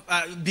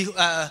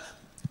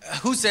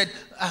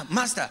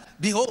 Master,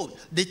 behold,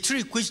 the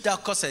tree which thou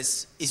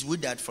cursest is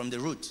withered from the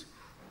root.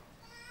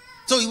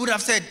 So he would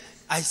have said,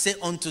 I say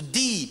unto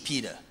thee,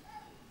 Peter.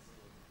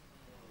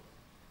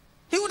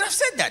 He would have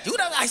said that. He would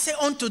have, I say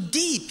unto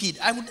thee,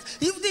 Peter.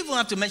 He wouldn't even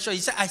have to mention. He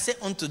said, I say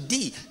unto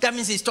thee. That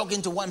means he's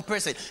talking to one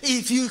person.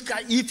 If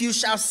you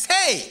shall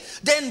say,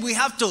 then we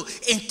have to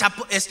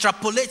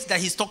extrapolate that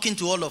he's talking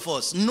to all of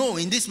us. No,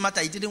 in this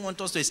matter, he didn't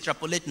want us to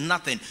extrapolate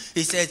nothing.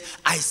 He said,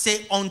 I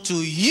say unto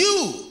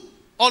you,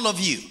 all of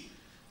you,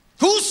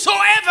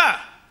 whosoever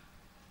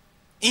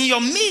in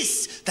your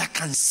midst that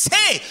can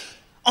say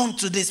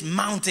unto this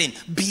mountain,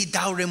 be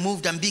thou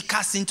removed and be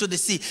cast into the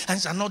sea, and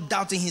shall not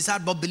doubt in his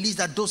heart, but believes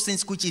that those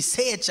things which he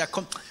said shall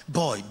come.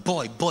 Boy,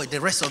 the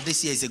rest of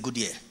this year is a good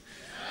year.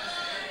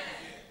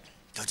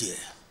 Good year.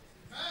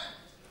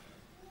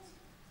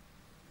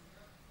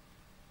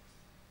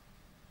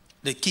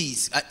 The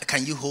keys,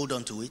 can you hold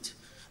on to it?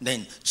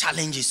 Then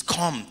challenges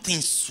come,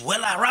 things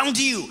swell around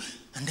you.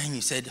 And then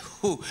you said,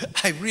 oh,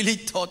 I really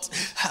thought,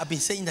 I've been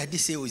saying that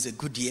this year is a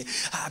good year.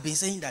 I've been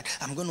saying that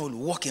I'm going to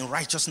walk in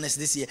righteousness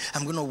this year.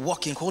 I'm going to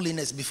walk in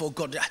holiness before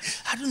God.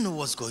 I don't know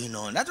what's going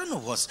on. I don't know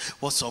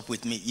what's up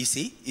with me. You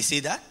see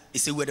that? You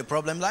see where the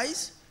problem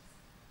lies?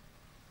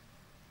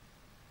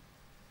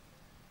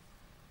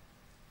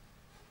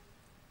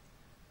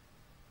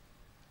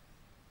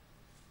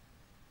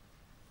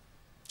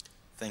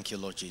 Thank you,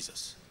 Lord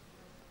Jesus.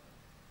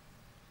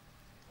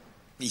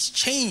 He's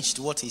changed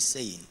what he's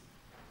saying.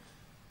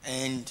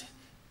 And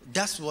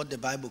that's what the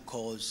Bible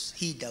calls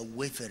he that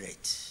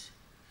wavereth.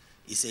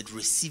 He said,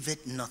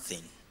 receiveth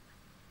nothing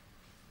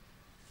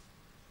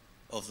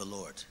of the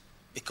Lord.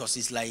 Because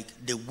it's like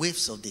the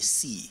waves of the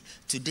sea.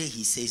 Today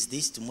he says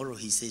this, tomorrow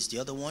he says the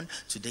other one.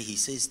 Today he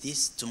says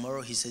this,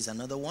 tomorrow he says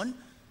another one.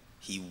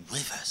 He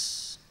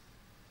wavers.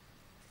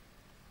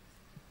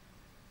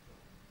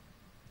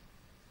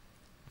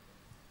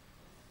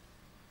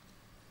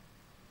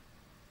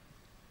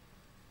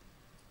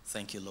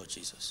 Thank you, Lord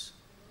Jesus.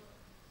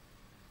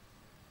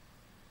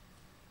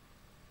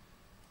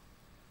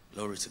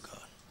 Glory to God.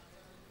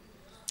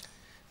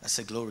 I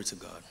say glory to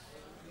God.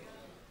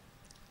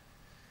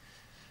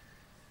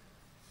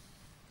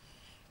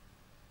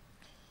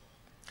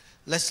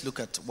 Let's look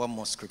at one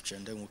more scripture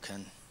and then we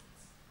can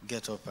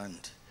get up and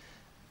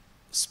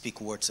speak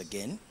words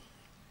again.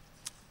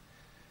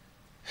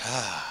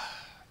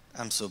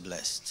 I'm so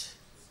blessed.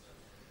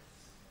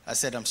 I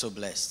said I'm so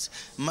blessed.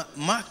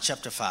 Mark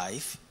chapter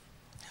 5.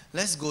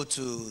 Let's go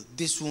to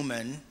this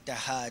woman that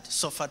had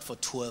suffered for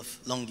 12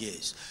 long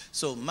years.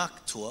 So Mark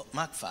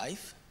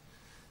 5,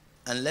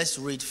 and let's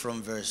read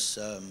from verse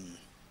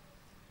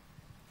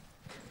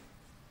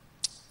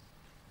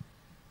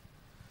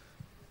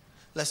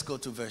let's go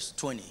to verse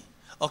 20.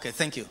 Okay,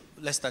 thank you.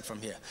 Let's start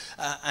from here.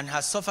 And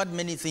has suffered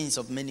many things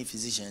of many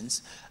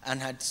physicians, and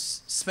had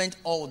spent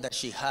all that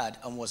she had,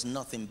 and was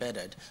nothing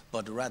bettered,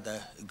 but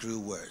rather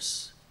grew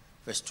worse.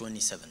 Verse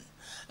 27.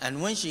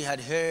 And when she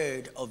had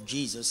heard of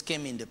Jesus,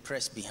 came in the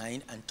press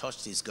behind and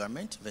touched his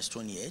garment. Verse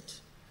 28.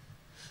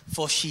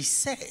 For she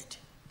said,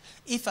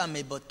 if I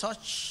may but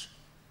touch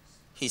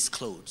his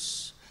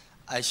clothes,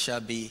 I shall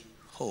be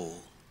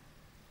whole.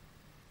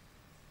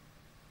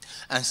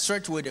 And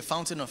straightway the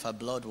fountain of her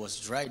blood was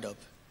dried up,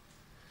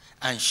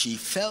 and she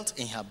felt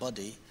in her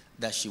body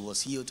that she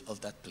was healed of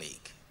that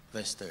plague.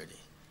 Verse 30.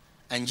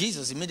 And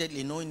Jesus,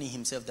 immediately knowing in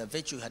himself that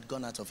virtue had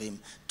gone out of him,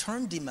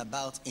 turned him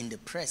about in the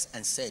press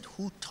and said,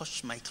 who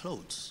touched my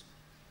clothes?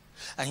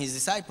 And his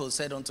disciples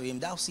said unto him,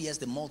 thou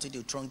seest the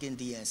multitude thronging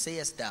thee, and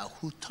sayest thou,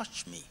 who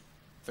touched me?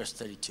 Verse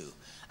 32.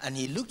 And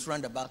he looked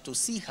round about to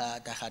see her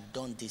that had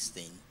done this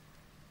thing.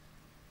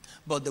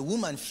 But the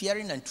woman,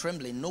 fearing and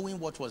trembling, knowing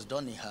what was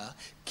done in her,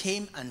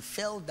 came and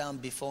fell down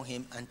before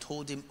him and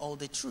told him all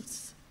the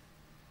truth.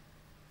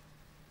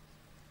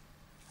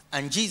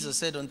 And Jesus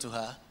said unto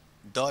her,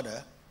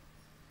 daughter,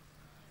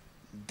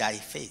 thy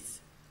faith.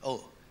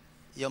 Oh,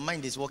 your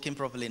mind is working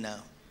properly now.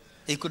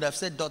 He could have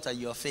said, daughter,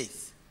 your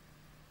faith.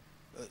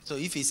 So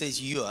if he says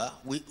you are,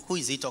 who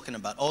is he talking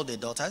about? All the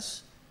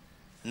daughters?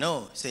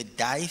 No, he said,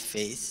 thy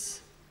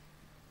faith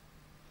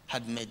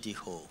had made thee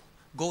whole.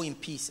 Go in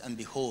peace and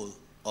be whole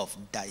of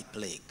thy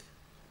plague.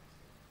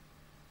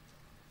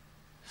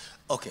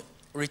 Okay,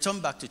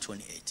 return back to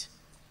 28.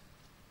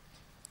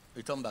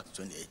 Return back to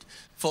 28.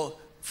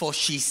 For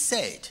she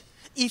said,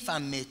 if I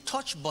may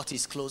touch but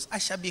his clothes, I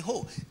shall be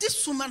whole.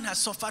 This woman has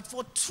suffered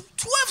for 12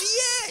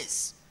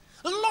 years.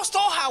 Lost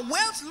all her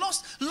wealth,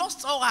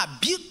 lost all her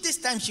beauty. This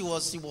time she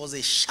was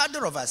a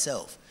shadow of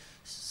herself.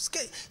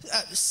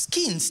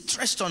 Skin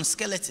stretched on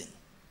skeleton.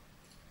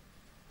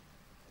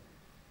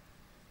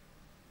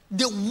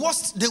 The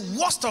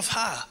worst of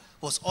her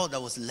was all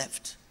that was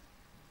left.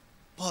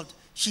 But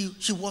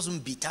she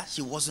wasn't bitter.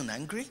 She wasn't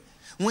angry.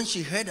 When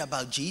she heard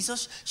about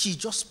Jesus, she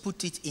just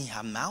put it in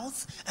her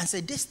mouth and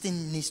said, this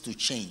thing needs to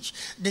change.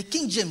 The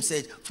King James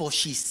said, for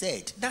she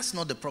said. That's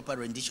not the proper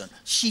rendition.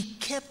 She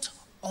kept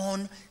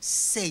on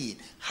saying.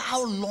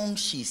 How long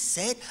she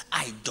said,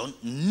 I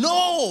don't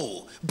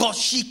know. But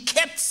she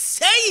kept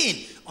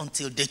saying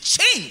until the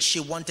change she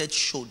wanted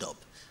showed up.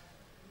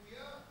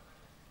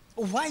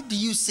 Why do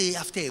you say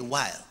after a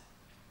while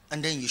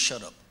and then you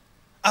shut up?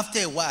 After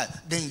a while,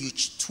 then you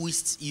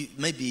twist.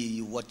 Maybe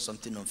you watch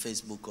something on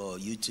Facebook or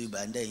YouTube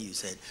and then you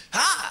said,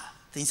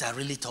 things are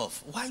really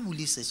tough. Why will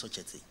you say such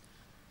a thing?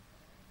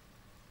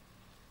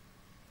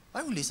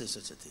 Why will you say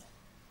such a thing?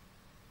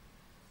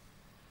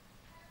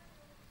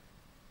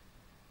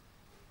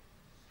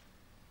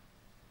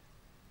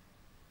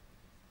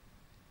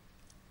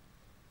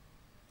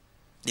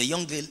 The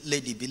young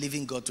lady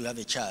believing God to have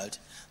a child,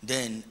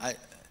 then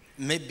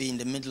maybe in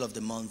the middle of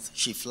the month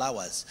she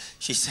flowers.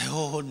 She said,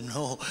 oh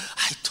no,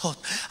 I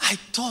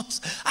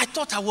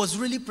thought I was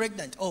really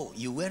pregnant. Oh,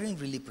 you weren't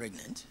really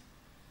pregnant?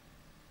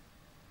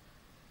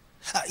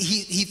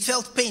 He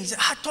felt pain. He said,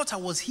 I thought I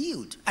was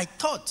healed. I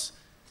thought.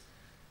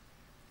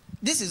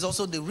 This is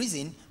also the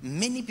reason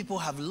many people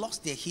have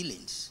lost their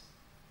healings.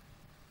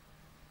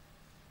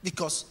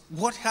 Because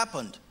what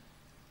happened?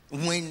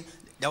 When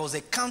there was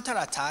a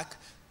counterattack,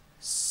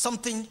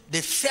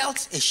 they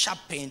felt a sharp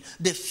pain.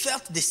 They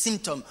felt the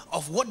symptom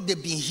of what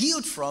they've been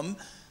healed from.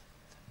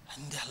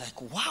 And they're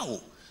like,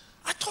 wow,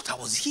 I thought I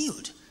was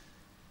healed.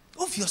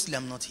 Obviously,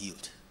 I'm not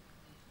healed.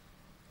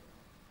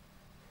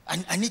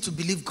 I need to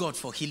believe God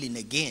for healing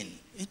again.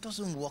 It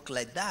doesn't work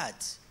like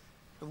that.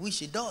 I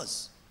wish it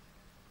does.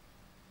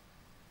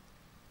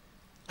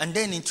 And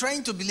then in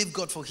trying to believe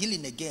God for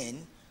healing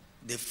again,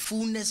 the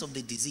fullness of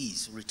the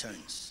disease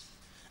returns.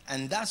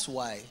 And that's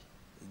why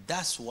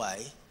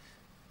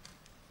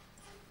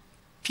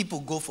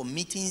people go for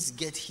meetings,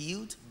 get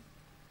healed.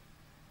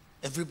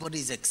 Everybody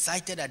is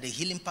excited at the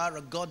healing power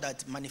of God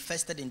that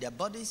manifested in their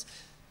bodies.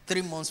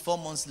 3 months, 4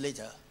 months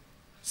later,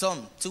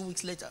 some 2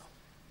 weeks later,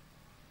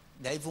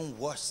 they're even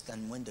worse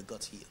than when they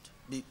got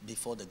healed,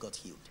 before they got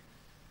healed.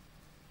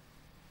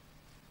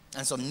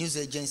 And some news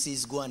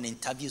agencies go and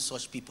interview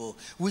such people.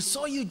 We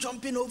saw you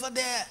jumping over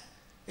there.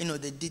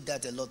 They did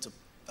that a lot to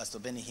Pastor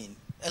Benny Hinn.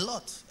 A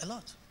lot.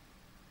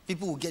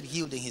 People will get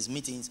healed in his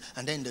meetings,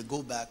 and then they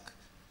go back.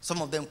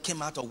 Some of them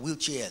came out of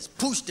wheelchairs,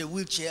 pushed the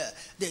wheelchair.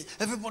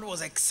 Everybody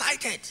was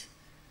excited.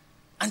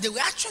 And they were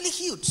actually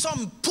healed.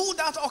 Some pulled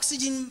out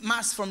oxygen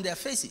masks from their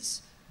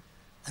faces.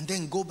 And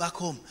then go back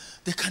home.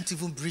 They can't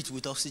even breathe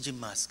with oxygen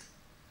mask.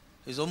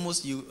 It's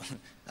almost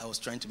I was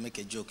trying to make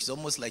a joke. It's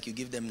almost like you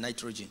give them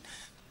nitrogen.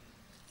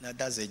 Now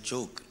that's a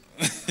joke.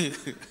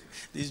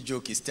 This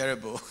joke is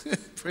terrible.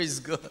 Praise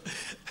God.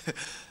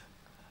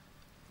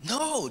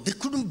 No, they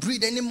couldn't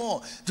breathe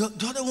anymore. The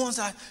other ones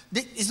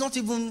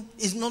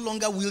it's no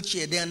longer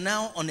wheelchair. They are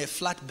now on a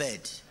flat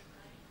bed.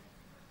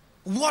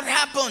 What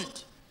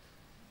happened?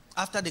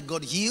 After they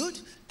got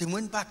healed, they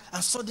went back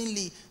and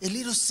suddenly a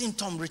little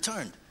symptom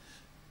returned.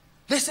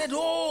 They said,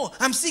 oh,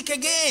 I'm sick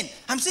again.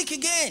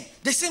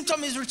 The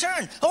symptom is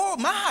returned. Oh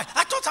my,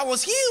 I thought I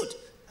was healed.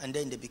 And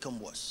then they become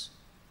worse.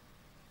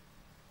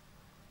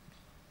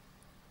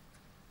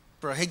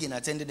 Brother Hagin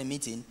attended a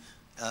meeting,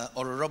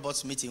 or a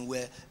Roberts meeting,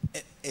 where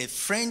a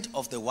friend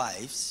of the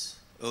wives,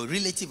 a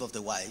relative of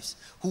the wives,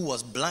 who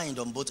was blind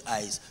on both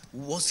eyes,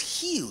 was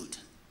healed.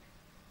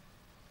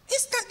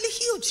 Instantly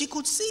healed. She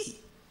could see.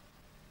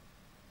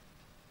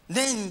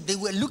 Then they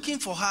were looking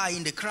for her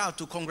in the crowd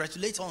to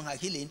congratulate her on her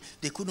healing.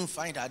 They couldn't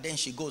find her. Then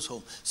she goes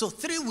home. So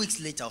 3 weeks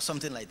later or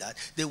something like that,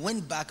 they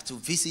went back to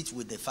visit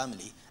with the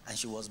family, and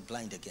she was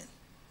blind again.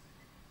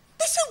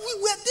 They said,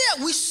 we were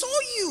there. We saw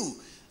you.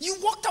 You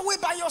walked away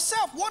by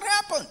yourself. What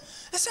happened?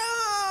 They said,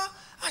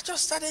 I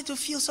just started to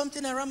feel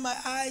something around my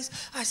eyes.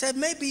 I said,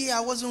 maybe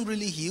I wasn't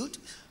really healed.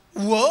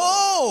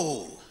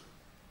 Whoa!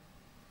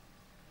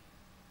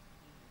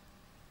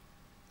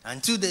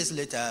 And 2 days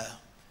later,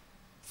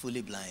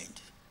 fully blind.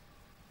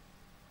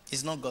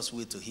 It's not God's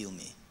will to heal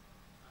me.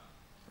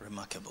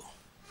 Remarkable.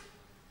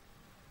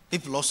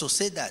 People also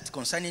say that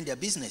concerning their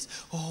business.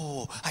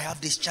 Oh, I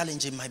have this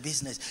challenge in my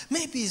business.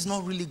 Maybe it's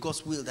not really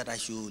God's will that I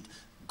should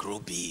grow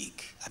big.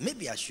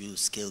 Maybe I should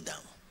scale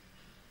down.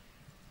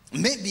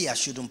 Maybe I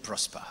shouldn't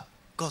prosper.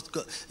 God,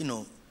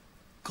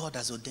 God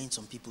has ordained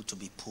some people to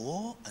be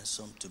poor and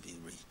some to be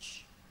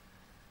rich.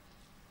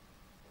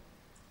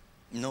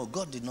 No,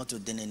 God did not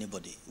ordain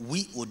anybody.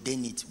 We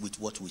ordain it with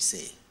what we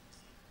say.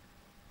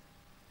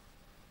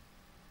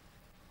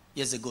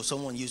 Years ago,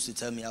 someone used to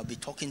tell me, I'll be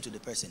talking to the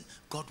person,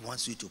 God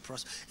wants you to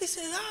prosper. He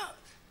said,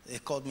 they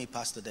called me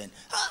pastor then.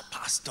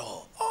 Pastor,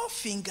 all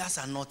fingers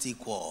are not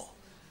equal.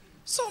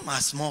 Some are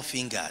small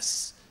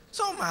fingers.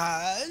 Some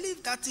are,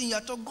 leave that in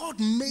your talk. God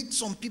made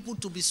some people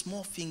to be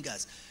small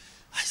fingers.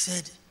 I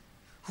said,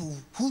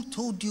 who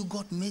told you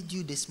God made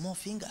you the small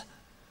finger?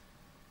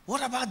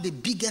 What about the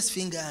biggest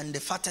finger and the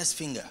fattest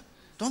finger?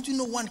 Don't you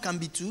know one can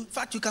be two? In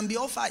fact, you can be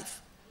all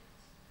five.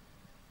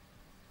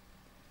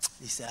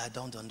 He said, I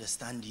don't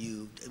understand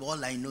you.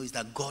 All I know is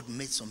that God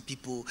made some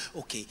people,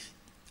 okay.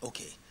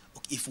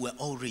 If we're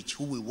all rich,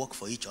 who will work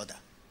for each other?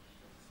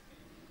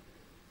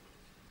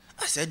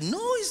 I said, no,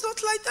 it's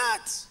not like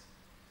that.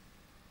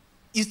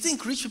 You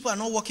think rich people are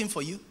not working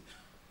for you?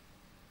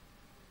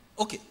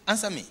 Okay,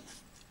 answer me.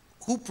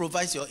 Who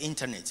provides your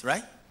internet,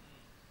 right?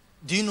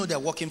 Do you know they're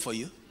working for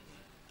you?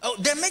 Oh,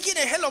 they're making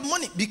a hell of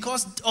money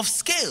because of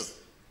scale.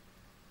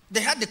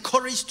 They had the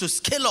courage to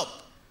scale up.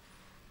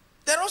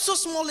 There are also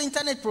small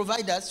internet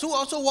providers who are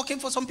also working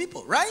for some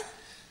people, right?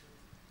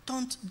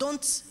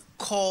 Don't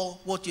call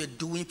what you're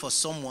doing for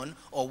someone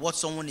or what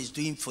someone is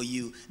doing for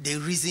you the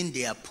reason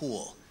they are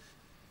poor.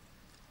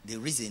 The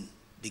reason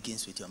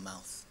begins with your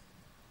mouth.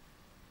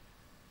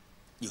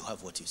 You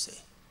have what you say.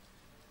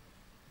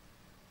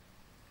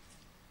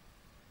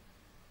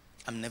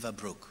 I'm never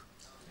broke.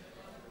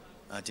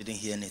 I didn't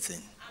hear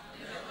anything.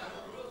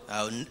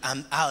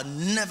 I'll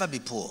never be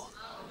poor.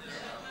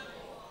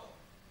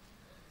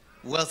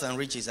 Wealth and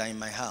riches are in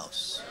my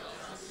house.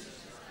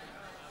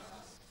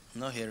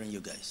 I'm not hearing you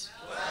guys.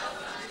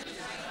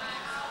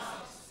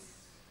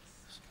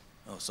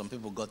 Oh, some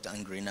people got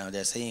angry now.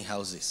 They're saying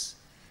houses.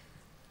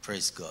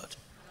 Praise God.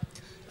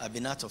 I've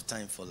been out of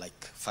time for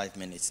like 5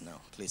 minutes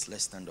now. Please,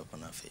 let's stand up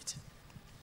on our feet.